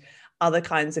and other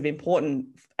kinds of important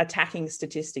attacking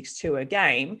statistics to her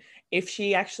game if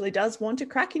she actually does want to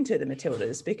crack into the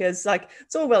Matildas, because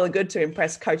it's all well and good to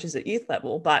impress coaches at youth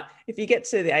level, but if you get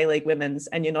to the A-League women's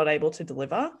and you're not able to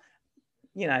deliver,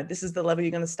 this is the level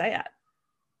you're going to stay at.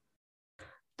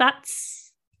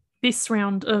 That's this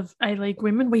round of A-League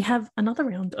women. We have another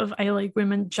round of A-League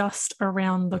women just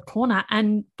around the corner,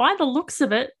 and by the looks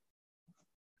of it,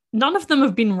 none of them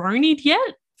have been ronied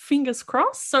yet. Fingers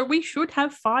crossed. So we should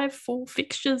have 5 full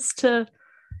fixtures to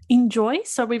enjoy.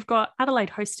 So we've got Adelaide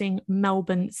hosting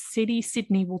Melbourne City.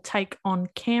 Sydney will take on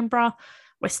Canberra.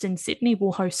 Western Sydney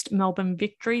will host Melbourne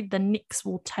Victory. The Knicks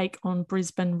will take on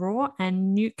Brisbane Roar,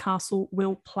 and Newcastle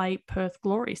will play Perth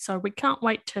Glory. So we can't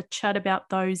wait to chat about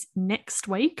those next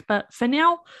week. But for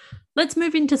now, let's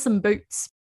move into some boots.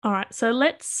 All right, so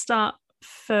let's start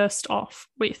first off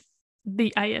with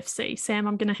the AFC. Sam,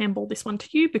 I'm going to handball this one to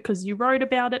you because you wrote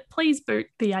about it. Please boot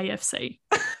the AFC.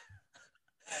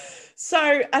 So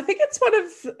I think it's one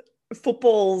of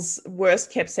football's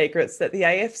worst kept secrets that the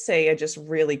AFC are just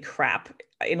really crap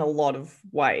in a lot of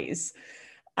ways.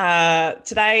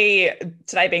 Today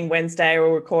being Wednesday,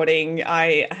 we're recording,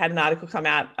 I had an article come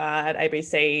out at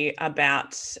ABC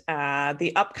about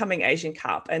the upcoming Asian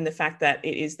Cup and the fact that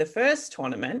it is the first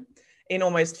tournament in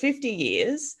almost 50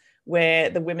 years where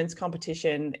the women's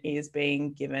competition is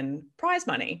being given prize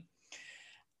money.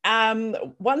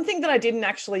 One thing that I didn't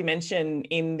actually mention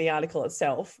in the article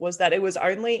itself was that it was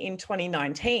only in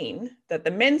 2019 that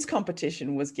the men's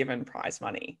competition was given prize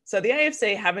money. So the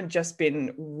AFC haven't just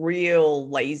been real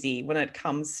lazy when it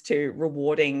comes to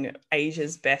rewarding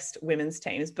Asia's best women's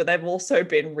teams, but they've also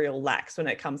been real lax when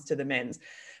it comes to the men's.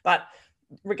 But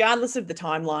regardless of the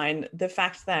timeline, the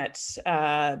fact that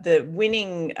the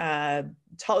winning,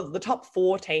 the top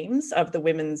 4 teams of the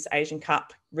Women's Asian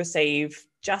Cup receive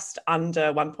just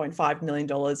under $1.5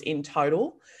 million in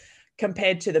total,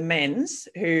 compared to the men's,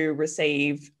 who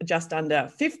receive just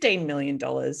under $15 million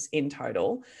in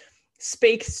total,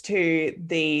 speaks to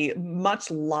the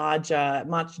much larger,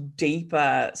 much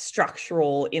deeper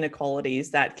structural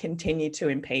inequalities that continue to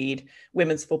impede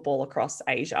women's football across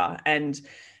Asia. And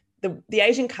the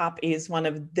Asian Cup is one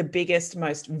of the biggest,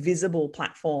 most visible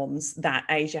platforms that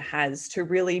Asia has to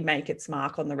really make its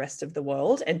mark on the rest of the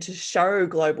world and to show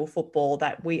global football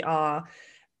that we are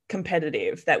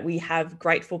competitive, that we have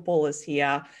great footballers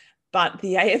here. But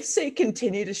the AFC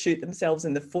continue to shoot themselves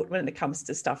in the foot when it comes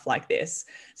to stuff like this.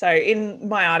 So in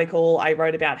my article, I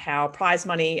wrote about how prize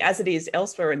money, as it is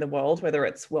elsewhere in the world, whether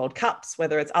it's World Cups,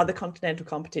 whether it's other continental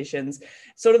competitions,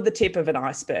 sort of the tip of an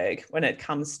iceberg when it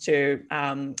comes to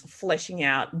fleshing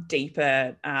out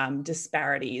deeper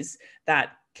disparities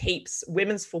that keeps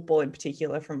women's football in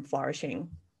particular from flourishing.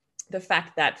 The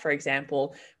fact that, for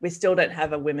example, we still don't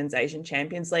have a Women's Asian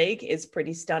Champions League is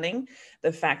pretty stunning.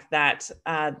 The fact that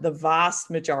the vast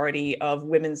majority of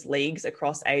women's leagues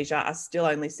across Asia are still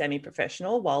only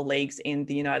semi-professional, while leagues in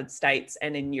the United States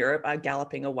and in Europe are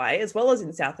galloping away, as well as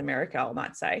in South America, I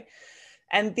might say.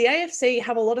 And the AFC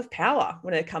have a lot of power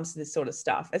when it comes to this sort of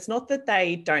stuff. It's not that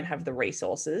they don't have the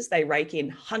resources. They rake in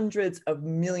hundreds of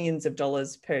millions of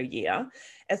dollars per year.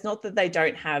 It's not that they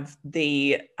don't have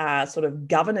the sort of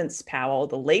governance power or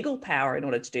the legal power in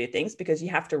order to do things, because you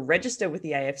have to register with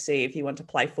the AFC if you want to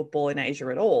play football in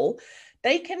Asia at all.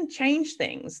 They can change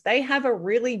things. They have a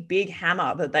really big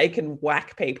hammer that they can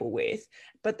whack people with,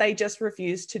 but they just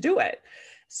refuse to do it.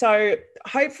 So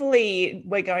hopefully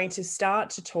we're going to start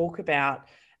to talk about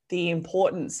the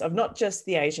importance of not just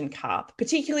the Asian Cup,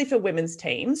 particularly for women's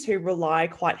teams who rely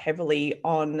quite heavily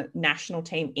on national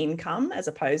team income as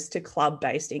opposed to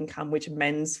club-based income, which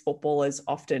men's footballers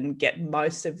often get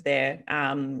most of their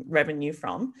revenue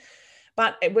from.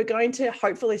 But we're going to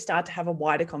hopefully start to have a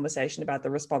wider conversation about the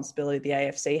responsibility the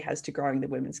AFC has to growing the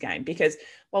women's game. Because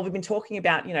while we've been talking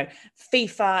about,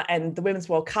 FIFA and the Women's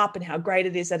World Cup and how great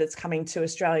it is that it's coming to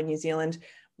Australia and New Zealand,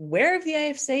 where have the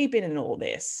AFC been in all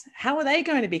this? How are they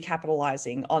going to be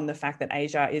capitalising on the fact that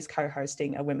Asia is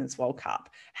co-hosting a Women's World Cup?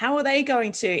 How are they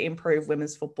going to improve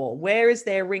women's football? Where is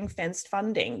their ring-fenced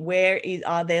funding?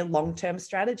 Are their long-term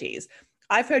strategies?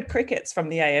 I've heard crickets from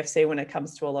the AFC when it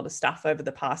comes to a lot of stuff over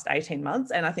the past 18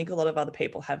 months, and I think a lot of other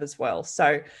people have as well.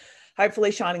 So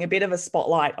hopefully shining a bit of a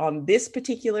spotlight on this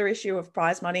particular issue of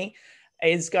prize money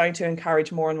is going to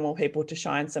encourage more and more people to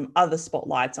shine some other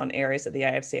spotlights on areas that the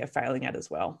AFC are failing at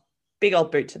as well. Big old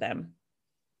boot to them.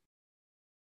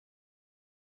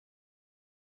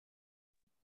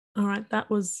 All right, that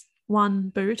was one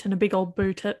boot, and a big old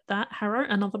boot at that. Harrow,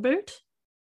 another boot?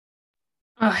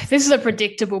 Oh, this is a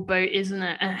predictable boot, isn't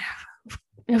it?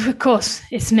 Of course,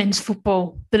 it's men's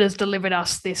football that has delivered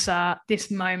us this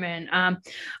moment.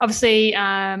 Obviously,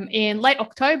 in late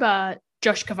October,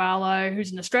 Josh Cavallo,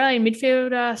 who's an Australian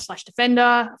midfielder /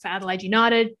 defender for Adelaide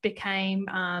United, became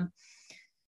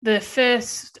the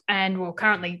first and,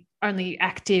 currently only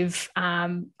active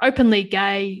openly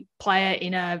gay player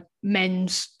in a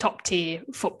men's top tier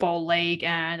football league,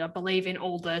 and I believe in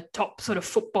all the top sort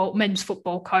of men's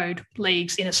football code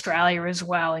leagues in Australia as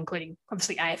well, including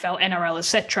obviously AFL, NRL,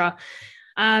 etc.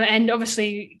 And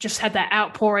obviously just had that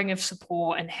outpouring of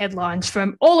support and headlines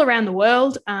from all around the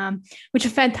world, which are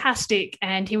fantastic.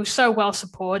 And he was so well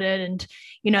supported, and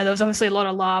there was obviously a lot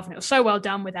of love, and it was so well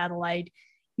done with Adelaide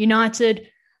United.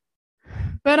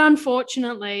 But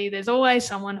unfortunately, there's always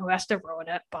someone who has to ruin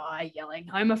it by yelling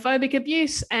homophobic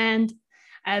abuse. And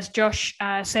as Josh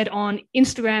said on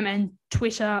Instagram and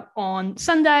Twitter on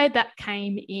Sunday, that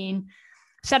came in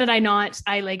Saturday night's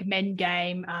A-League men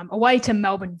game away to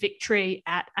Melbourne Victory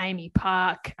at AAMI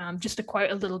Park. Just to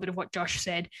quote a little bit of what Josh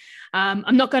said,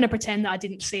 I'm not going to pretend that I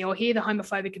didn't see or hear the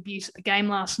homophobic abuse at the game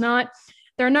last night.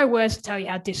 There are no words to tell you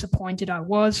how disappointed I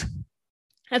was.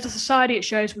 As a society, it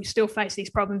shows we still face these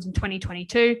problems in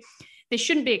 2022. This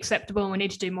shouldn't be acceptable, and we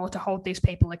need to do more to hold these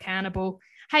people accountable.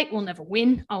 Hate will never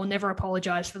win. I will never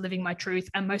apologise for living my truth,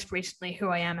 and most recently, who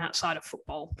I am outside of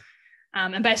football.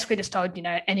 And basically just told,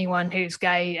 anyone who's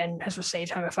gay and has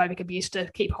received homophobic abuse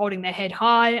to keep holding their head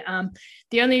high.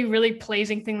 The only really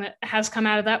pleasing thing that has come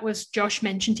out of that was Josh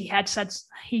mentioned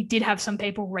he did have some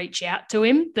people reach out to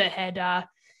him that had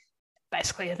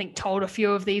basically, I think, told a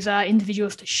few of these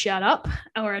individuals to shut up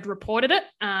or had reported it,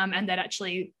 and that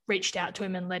actually reached out to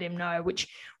him and let him know, which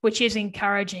is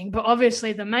encouraging. But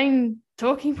obviously the main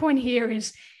talking point here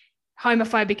is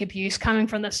homophobic abuse coming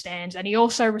from the stands, and he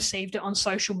also received it on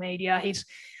social media. He's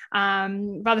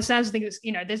by the sounds of things,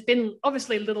 there's been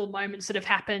obviously little moments that have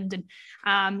happened,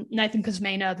 and Nathan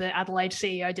Kosmina, the Adelaide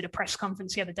CEO, did a press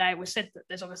conference the other day. It was said that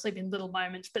there's obviously been little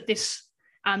moments, but this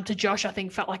to Josh, I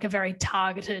think, felt like a very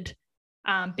targeted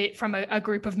bit from a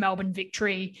group of Melbourne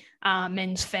Victory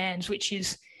men's fans, which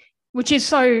is which is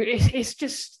so, it's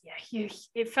just,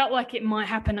 it felt like it might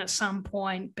happen at some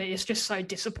point, but it's just so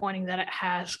disappointing that it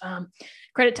has.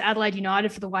 Credit to Adelaide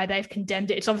United for the way they've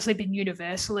condemned it. It's obviously been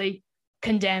universally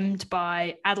condemned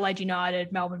by Adelaide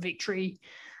United, Melbourne Victory,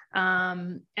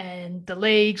 and the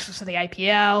leagues, so the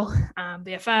APL,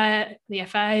 the FA,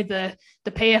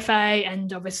 the PFA,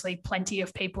 and obviously plenty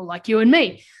of people like you and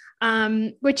me,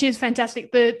 which is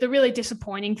fantastic. The really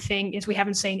disappointing thing is we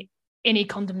haven't seen any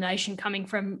condemnation coming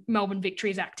from Melbourne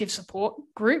Victory's active support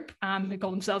group, who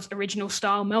call themselves Original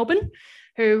Style Melbourne,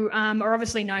 who are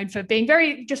obviously known for being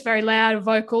very loud,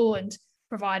 vocal, and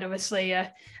provide obviously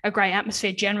a great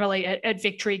atmosphere generally at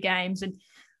Victory games. And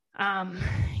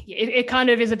it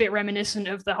kind of is a bit reminiscent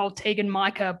of the whole Tegan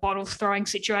Micah bottles throwing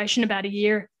situation about a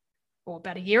year or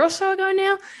so ago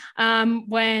now,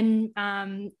 when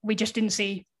we just didn't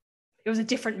see, it was a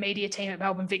different media team at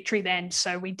Melbourne Victory then,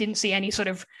 so we didn't see any sort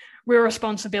of real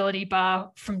responsibility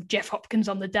bar from Jeff Hopkins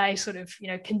on the day, sort of,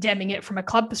 condemning it from a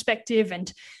club perspective.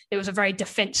 And there was a very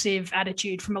defensive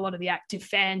attitude from a lot of the active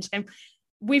fans. And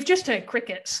we've just heard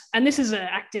crickets, and this is an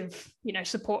active,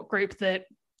 support group that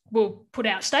will put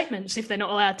out statements if they're not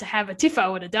allowed to have a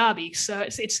tifo at a derby. So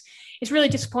it's really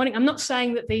disappointing. I'm not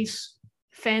saying that these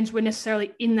fans were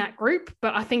necessarily in that group,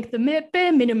 but I think the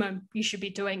bare minimum you should be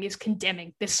doing is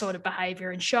condemning this sort of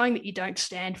behaviour and showing that you don't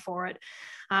stand for it.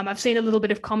 I've seen a little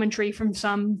bit of commentary from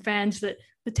some fans that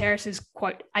the terrace is,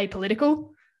 quote, apolitical.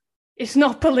 It's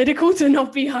not political to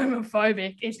not be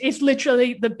homophobic. It's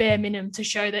literally the bare minimum to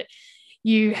show that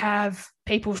you have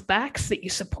people's backs, that you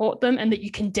support them, and that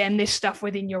you condemn this stuff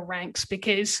within your ranks,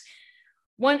 because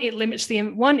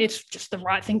it's just the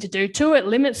right thing to do. Two, it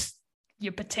limits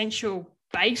your potential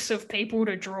base of people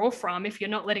to draw from if you're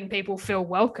not letting people feel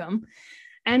welcome.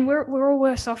 And we're all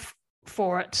worse off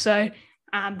for it. So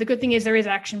the good thing is there is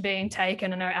action being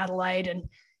taken. I know Adelaide and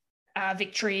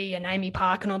Victory and Amy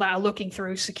Park and all that are looking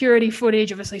through security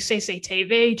footage, obviously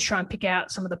CCTV, to try and pick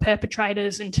out some of the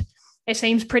perpetrators. And it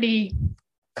seems pretty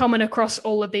common across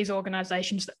all of these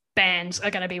organisations that bans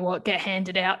are going to be what get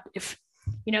handed out if,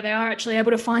 they are actually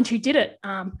able to find who did it.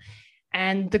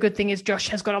 And the good thing is Josh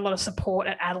has got a lot of support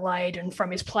at Adelaide and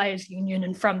from his players' union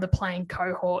and from the playing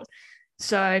cohort.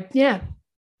 So, yeah.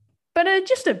 But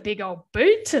just a big old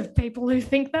boot to people who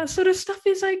think that sort of stuff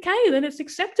is okay, then it's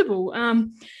acceptable.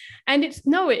 And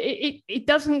it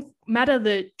doesn't matter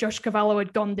that Josh Cavallo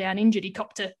had gone down injured. He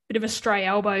copped a bit of a stray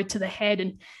elbow to the head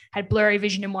and had blurry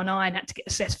vision in one eye and had to get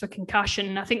assessed for concussion.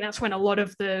 And I think that's when a lot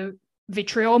of the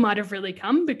vitriol might have really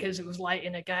come, because it was late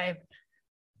in a game,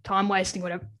 time wasting,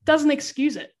 whatever. Doesn't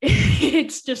excuse it.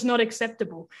 It's just not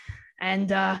acceptable.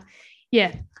 And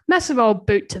massive old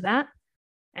boot to that.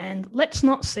 And let's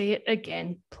not see it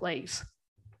again, please.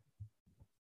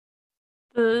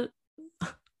 I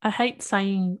hate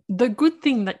saying the good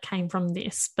thing that came from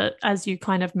this, but as you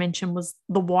kind of mentioned, was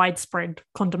the widespread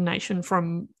condemnation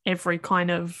from every kind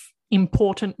of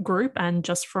important group and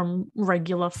just from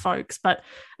regular folks. But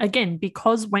again,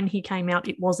 because when he came out,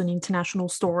 it was an international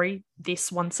story, this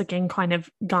once again kind of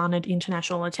garnered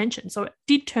international attention. So it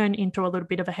did turn into a little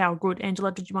bit of a how good.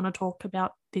 Angela, did you want to talk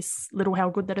about this little how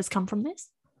good that has come from this?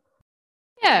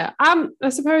 Yeah, I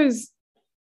suppose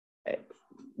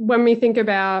when we think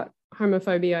about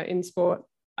homophobia in sport,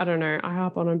 I don't know, I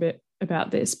harp on a bit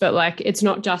about this, but it's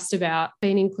not just about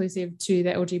being inclusive to the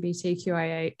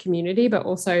LGBTQIA community, but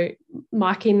also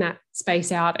marking that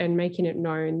space out and making it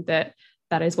known that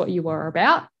that is what you are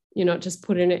about. You're not just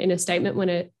putting it in a statement when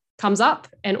it comes up,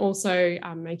 and also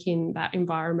making that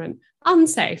environment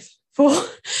unsafe for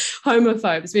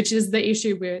homophobes, which is the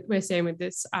issue we're seeing with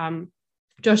this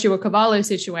Joshua Cavallo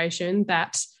situation,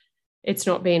 that it's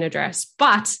not being addressed.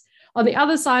 But on the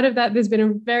other side of that, there's been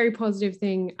a very positive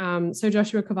thing. So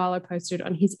Joshua Cavallo posted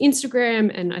on his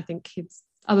Instagram and I think his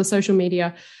other social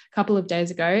media a couple of days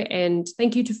ago. And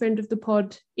thank you to friend of the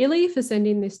pod, Illy, for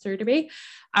sending this through to me.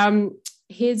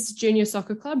 His junior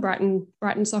soccer club,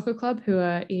 Brighton Soccer Club, who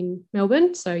are in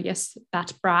Melbourne. So yes,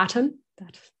 that Brighton,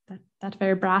 that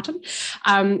very Brighton.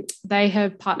 They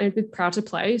have partnered with Proud to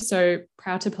Play. So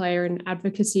Proud to Play are an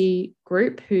advocacy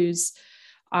group who's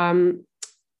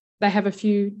they have a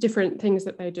few different things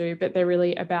that they do, but they're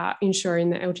really about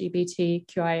ensuring that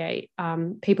LGBTQIA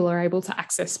people are able to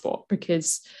access sport,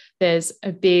 because there's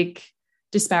a big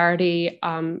disparity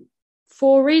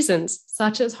for reasons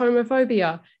such as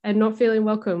homophobia and not feeling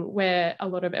welcome, where a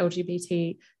lot of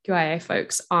LGBTQIA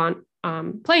folks aren't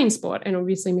playing sport and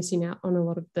obviously missing out on a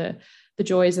lot of the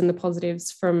joys and the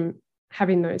positives from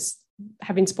having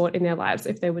sport in their lives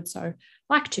if they would so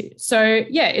like to. So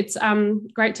yeah, it's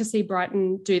great to see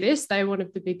Brighton do this. They're one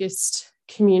of the biggest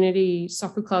community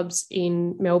soccer clubs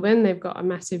in Melbourne. They've got a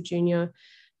massive junior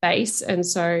base. And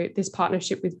so this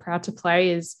partnership with Proud to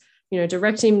Play is,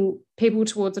 directing people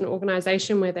towards an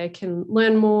organisation where they can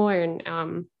learn more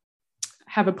and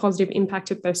have a positive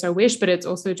impact if they so wish. But it's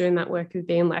also doing that work of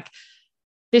being like,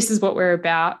 this is what we're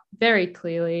about very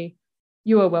clearly.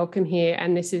 You are welcome here.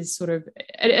 And this is sort of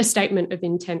a statement of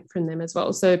intent from them as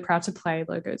well. So Proud to Play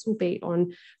logos will be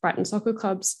on Brighton Soccer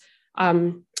Club's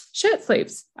shirt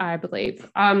sleeves, I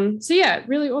believe. So yeah,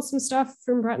 really awesome stuff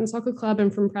from Brighton Soccer Club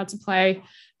and from Proud to Play.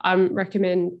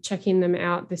 Recommend checking them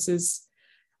out. This is,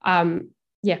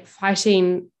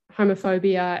 fighting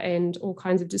homophobia and all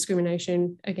kinds of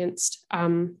discrimination against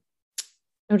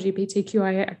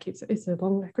LGBTQIA. It's a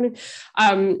long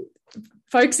acronym.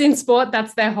 Folks in sport,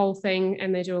 that's their whole thing,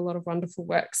 and they do a lot of wonderful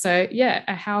work. So yeah,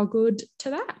 a how good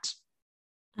to that.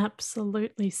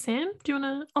 Absolutely. Sam, do you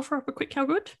want to offer up a quick how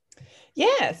good?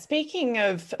 Yeah, speaking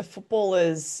of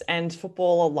footballers and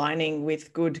football aligning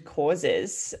with good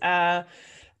causes,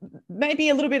 maybe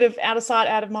a little bit of out of sight,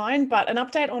 out of mind, but an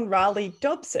update on Riley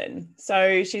Dobson.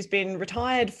 So she's been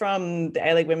retired from the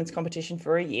A-League women's competition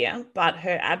for a year, but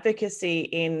her advocacy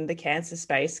in the cancer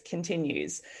space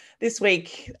continues. This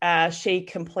week, she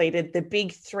completed the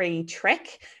Big 3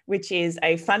 Trek, which is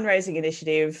a fundraising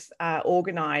initiative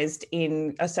organised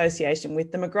in association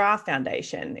with the McGrath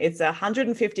Foundation. It's a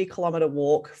 150-kilometre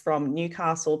walk from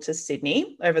Newcastle to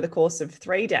Sydney over the course of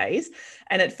 3 days,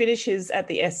 and it finishes at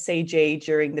the SCG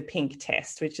during the Pink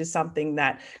Test, which is something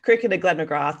that cricketer Glenn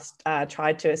McGrath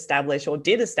tried to establish, or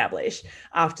did establish,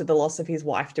 after the loss of his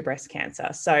wife to breast cancer.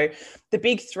 So the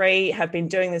Big 3 have been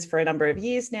doing this for a number of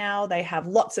years now. They have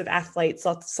lots of athletes,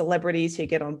 lots of celebrities who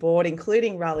get on board,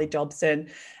 including Riley Dobson.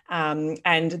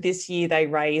 And this year they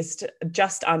raised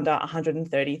just under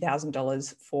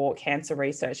 $130,000 for cancer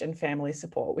research and family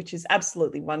support, which is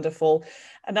absolutely wonderful.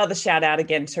 Another shout out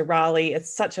again to Riley.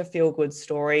 It's such a feel-good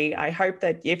story. I hope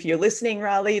that if you're listening,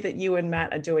 Riley, that you and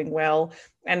Matt are doing well.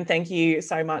 And thank you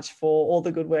so much for all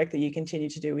the good work that you continue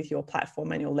to do with your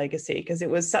platform and your legacy, because it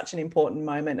was such an important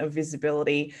moment of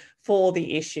visibility for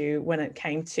the issue when it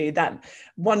came to that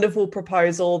wonderful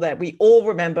proposal that we all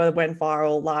remember went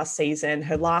viral last season,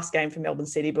 her last game for Melbourne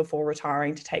City before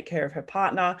retiring to take care of her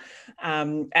partner.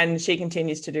 And she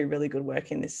continues to do really good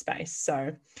work in this space.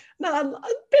 So a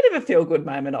bit of a feel-good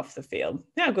moment off the field.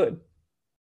 How good.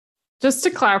 Just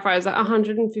to clarify, is that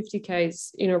 150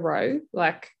 Ks in a row?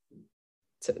 Like,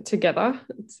 together?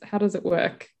 How does it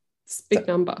work? It's a big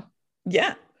number.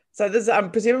 Yeah. So there's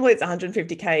presumably it's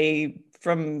 150K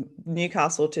from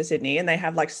Newcastle to Sydney, and they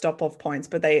have like stop off points,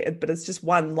 but it's just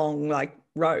one long like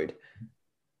road.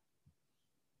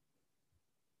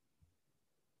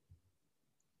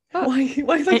 Oh. Why so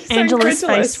Angela's incredulous?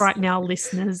 face right now,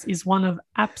 listeners, is one of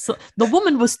absolute. The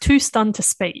woman was too stunned to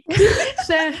speak.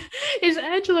 So is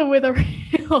Angela with a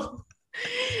real?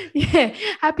 Yeah,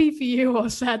 happy for you or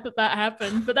sad that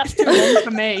happened, but that's too long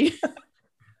for me.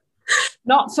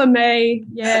 Not for me.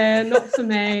 Yeah, not for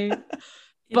me.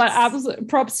 But absolute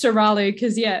props to Riley,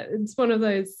 because it's one of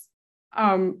those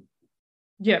throw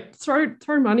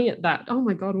money at that. Oh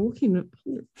my God, walking.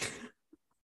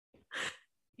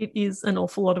 It is an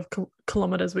awful lot of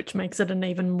kilometres, which makes it an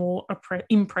even more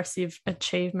impressive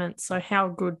achievement. So how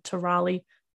good to Riley.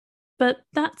 But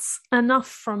that's enough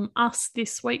from us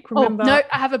this week. Remember, no,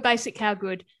 I have a basic how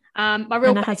good.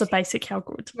 Anna has a basic how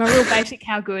good. My real basic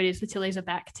how good is the Tillies are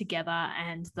back together,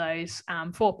 and those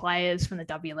 4 players from the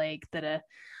W League that are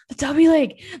the W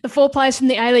League, the 4 players from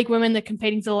the A League women that are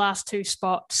competing for the last 2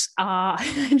 spots are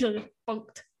just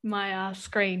bonked my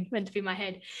screen, meant to be my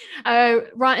head,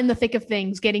 right in the thick of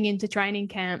things, getting into training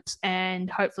camps,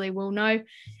 and hopefully we'll know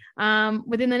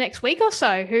within the next week or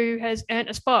so who has earned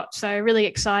a spot. So really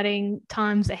exciting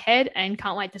times ahead, and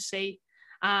can't wait to see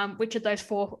which of those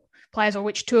 4 players, or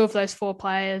which 2 of those 4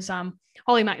 players,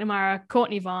 Holly McNamara,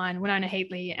 Courtney Vine, Winona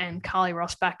Heatley, and Carly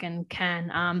Rossbacken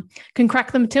can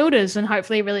crack the Matildas and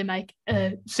hopefully really make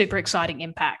a super exciting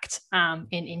impact in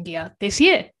India this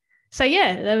year. So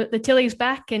yeah, the Tilly's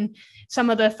back, and some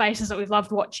of the faces that we've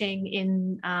loved watching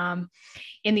in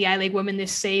the A-League women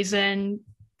this season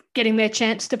getting their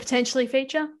chance to potentially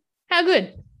feature. How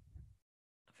good.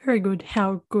 Very good.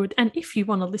 How good. And if you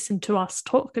want to listen to us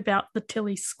talk about the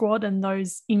Tilly squad and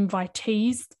those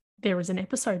invitees, there is an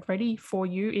episode ready for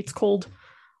you. It's called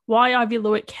Why Ivy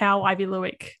Lewick, How Ivy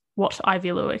Lewick, What Ivy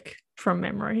Lewick, from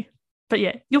memory. But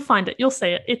yeah, you'll find it. You'll see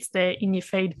it. It's there in your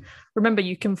feed. Remember,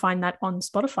 you can find that on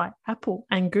Spotify, Apple,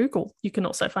 and Google. You can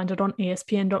also find it on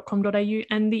espn.com.au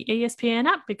and the ESPN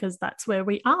app, because that's where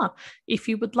we are. If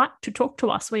you would like to talk to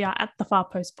us, we are at the Far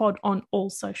Post Pod on all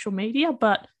social media.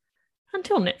 But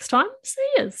until next time, see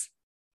yous.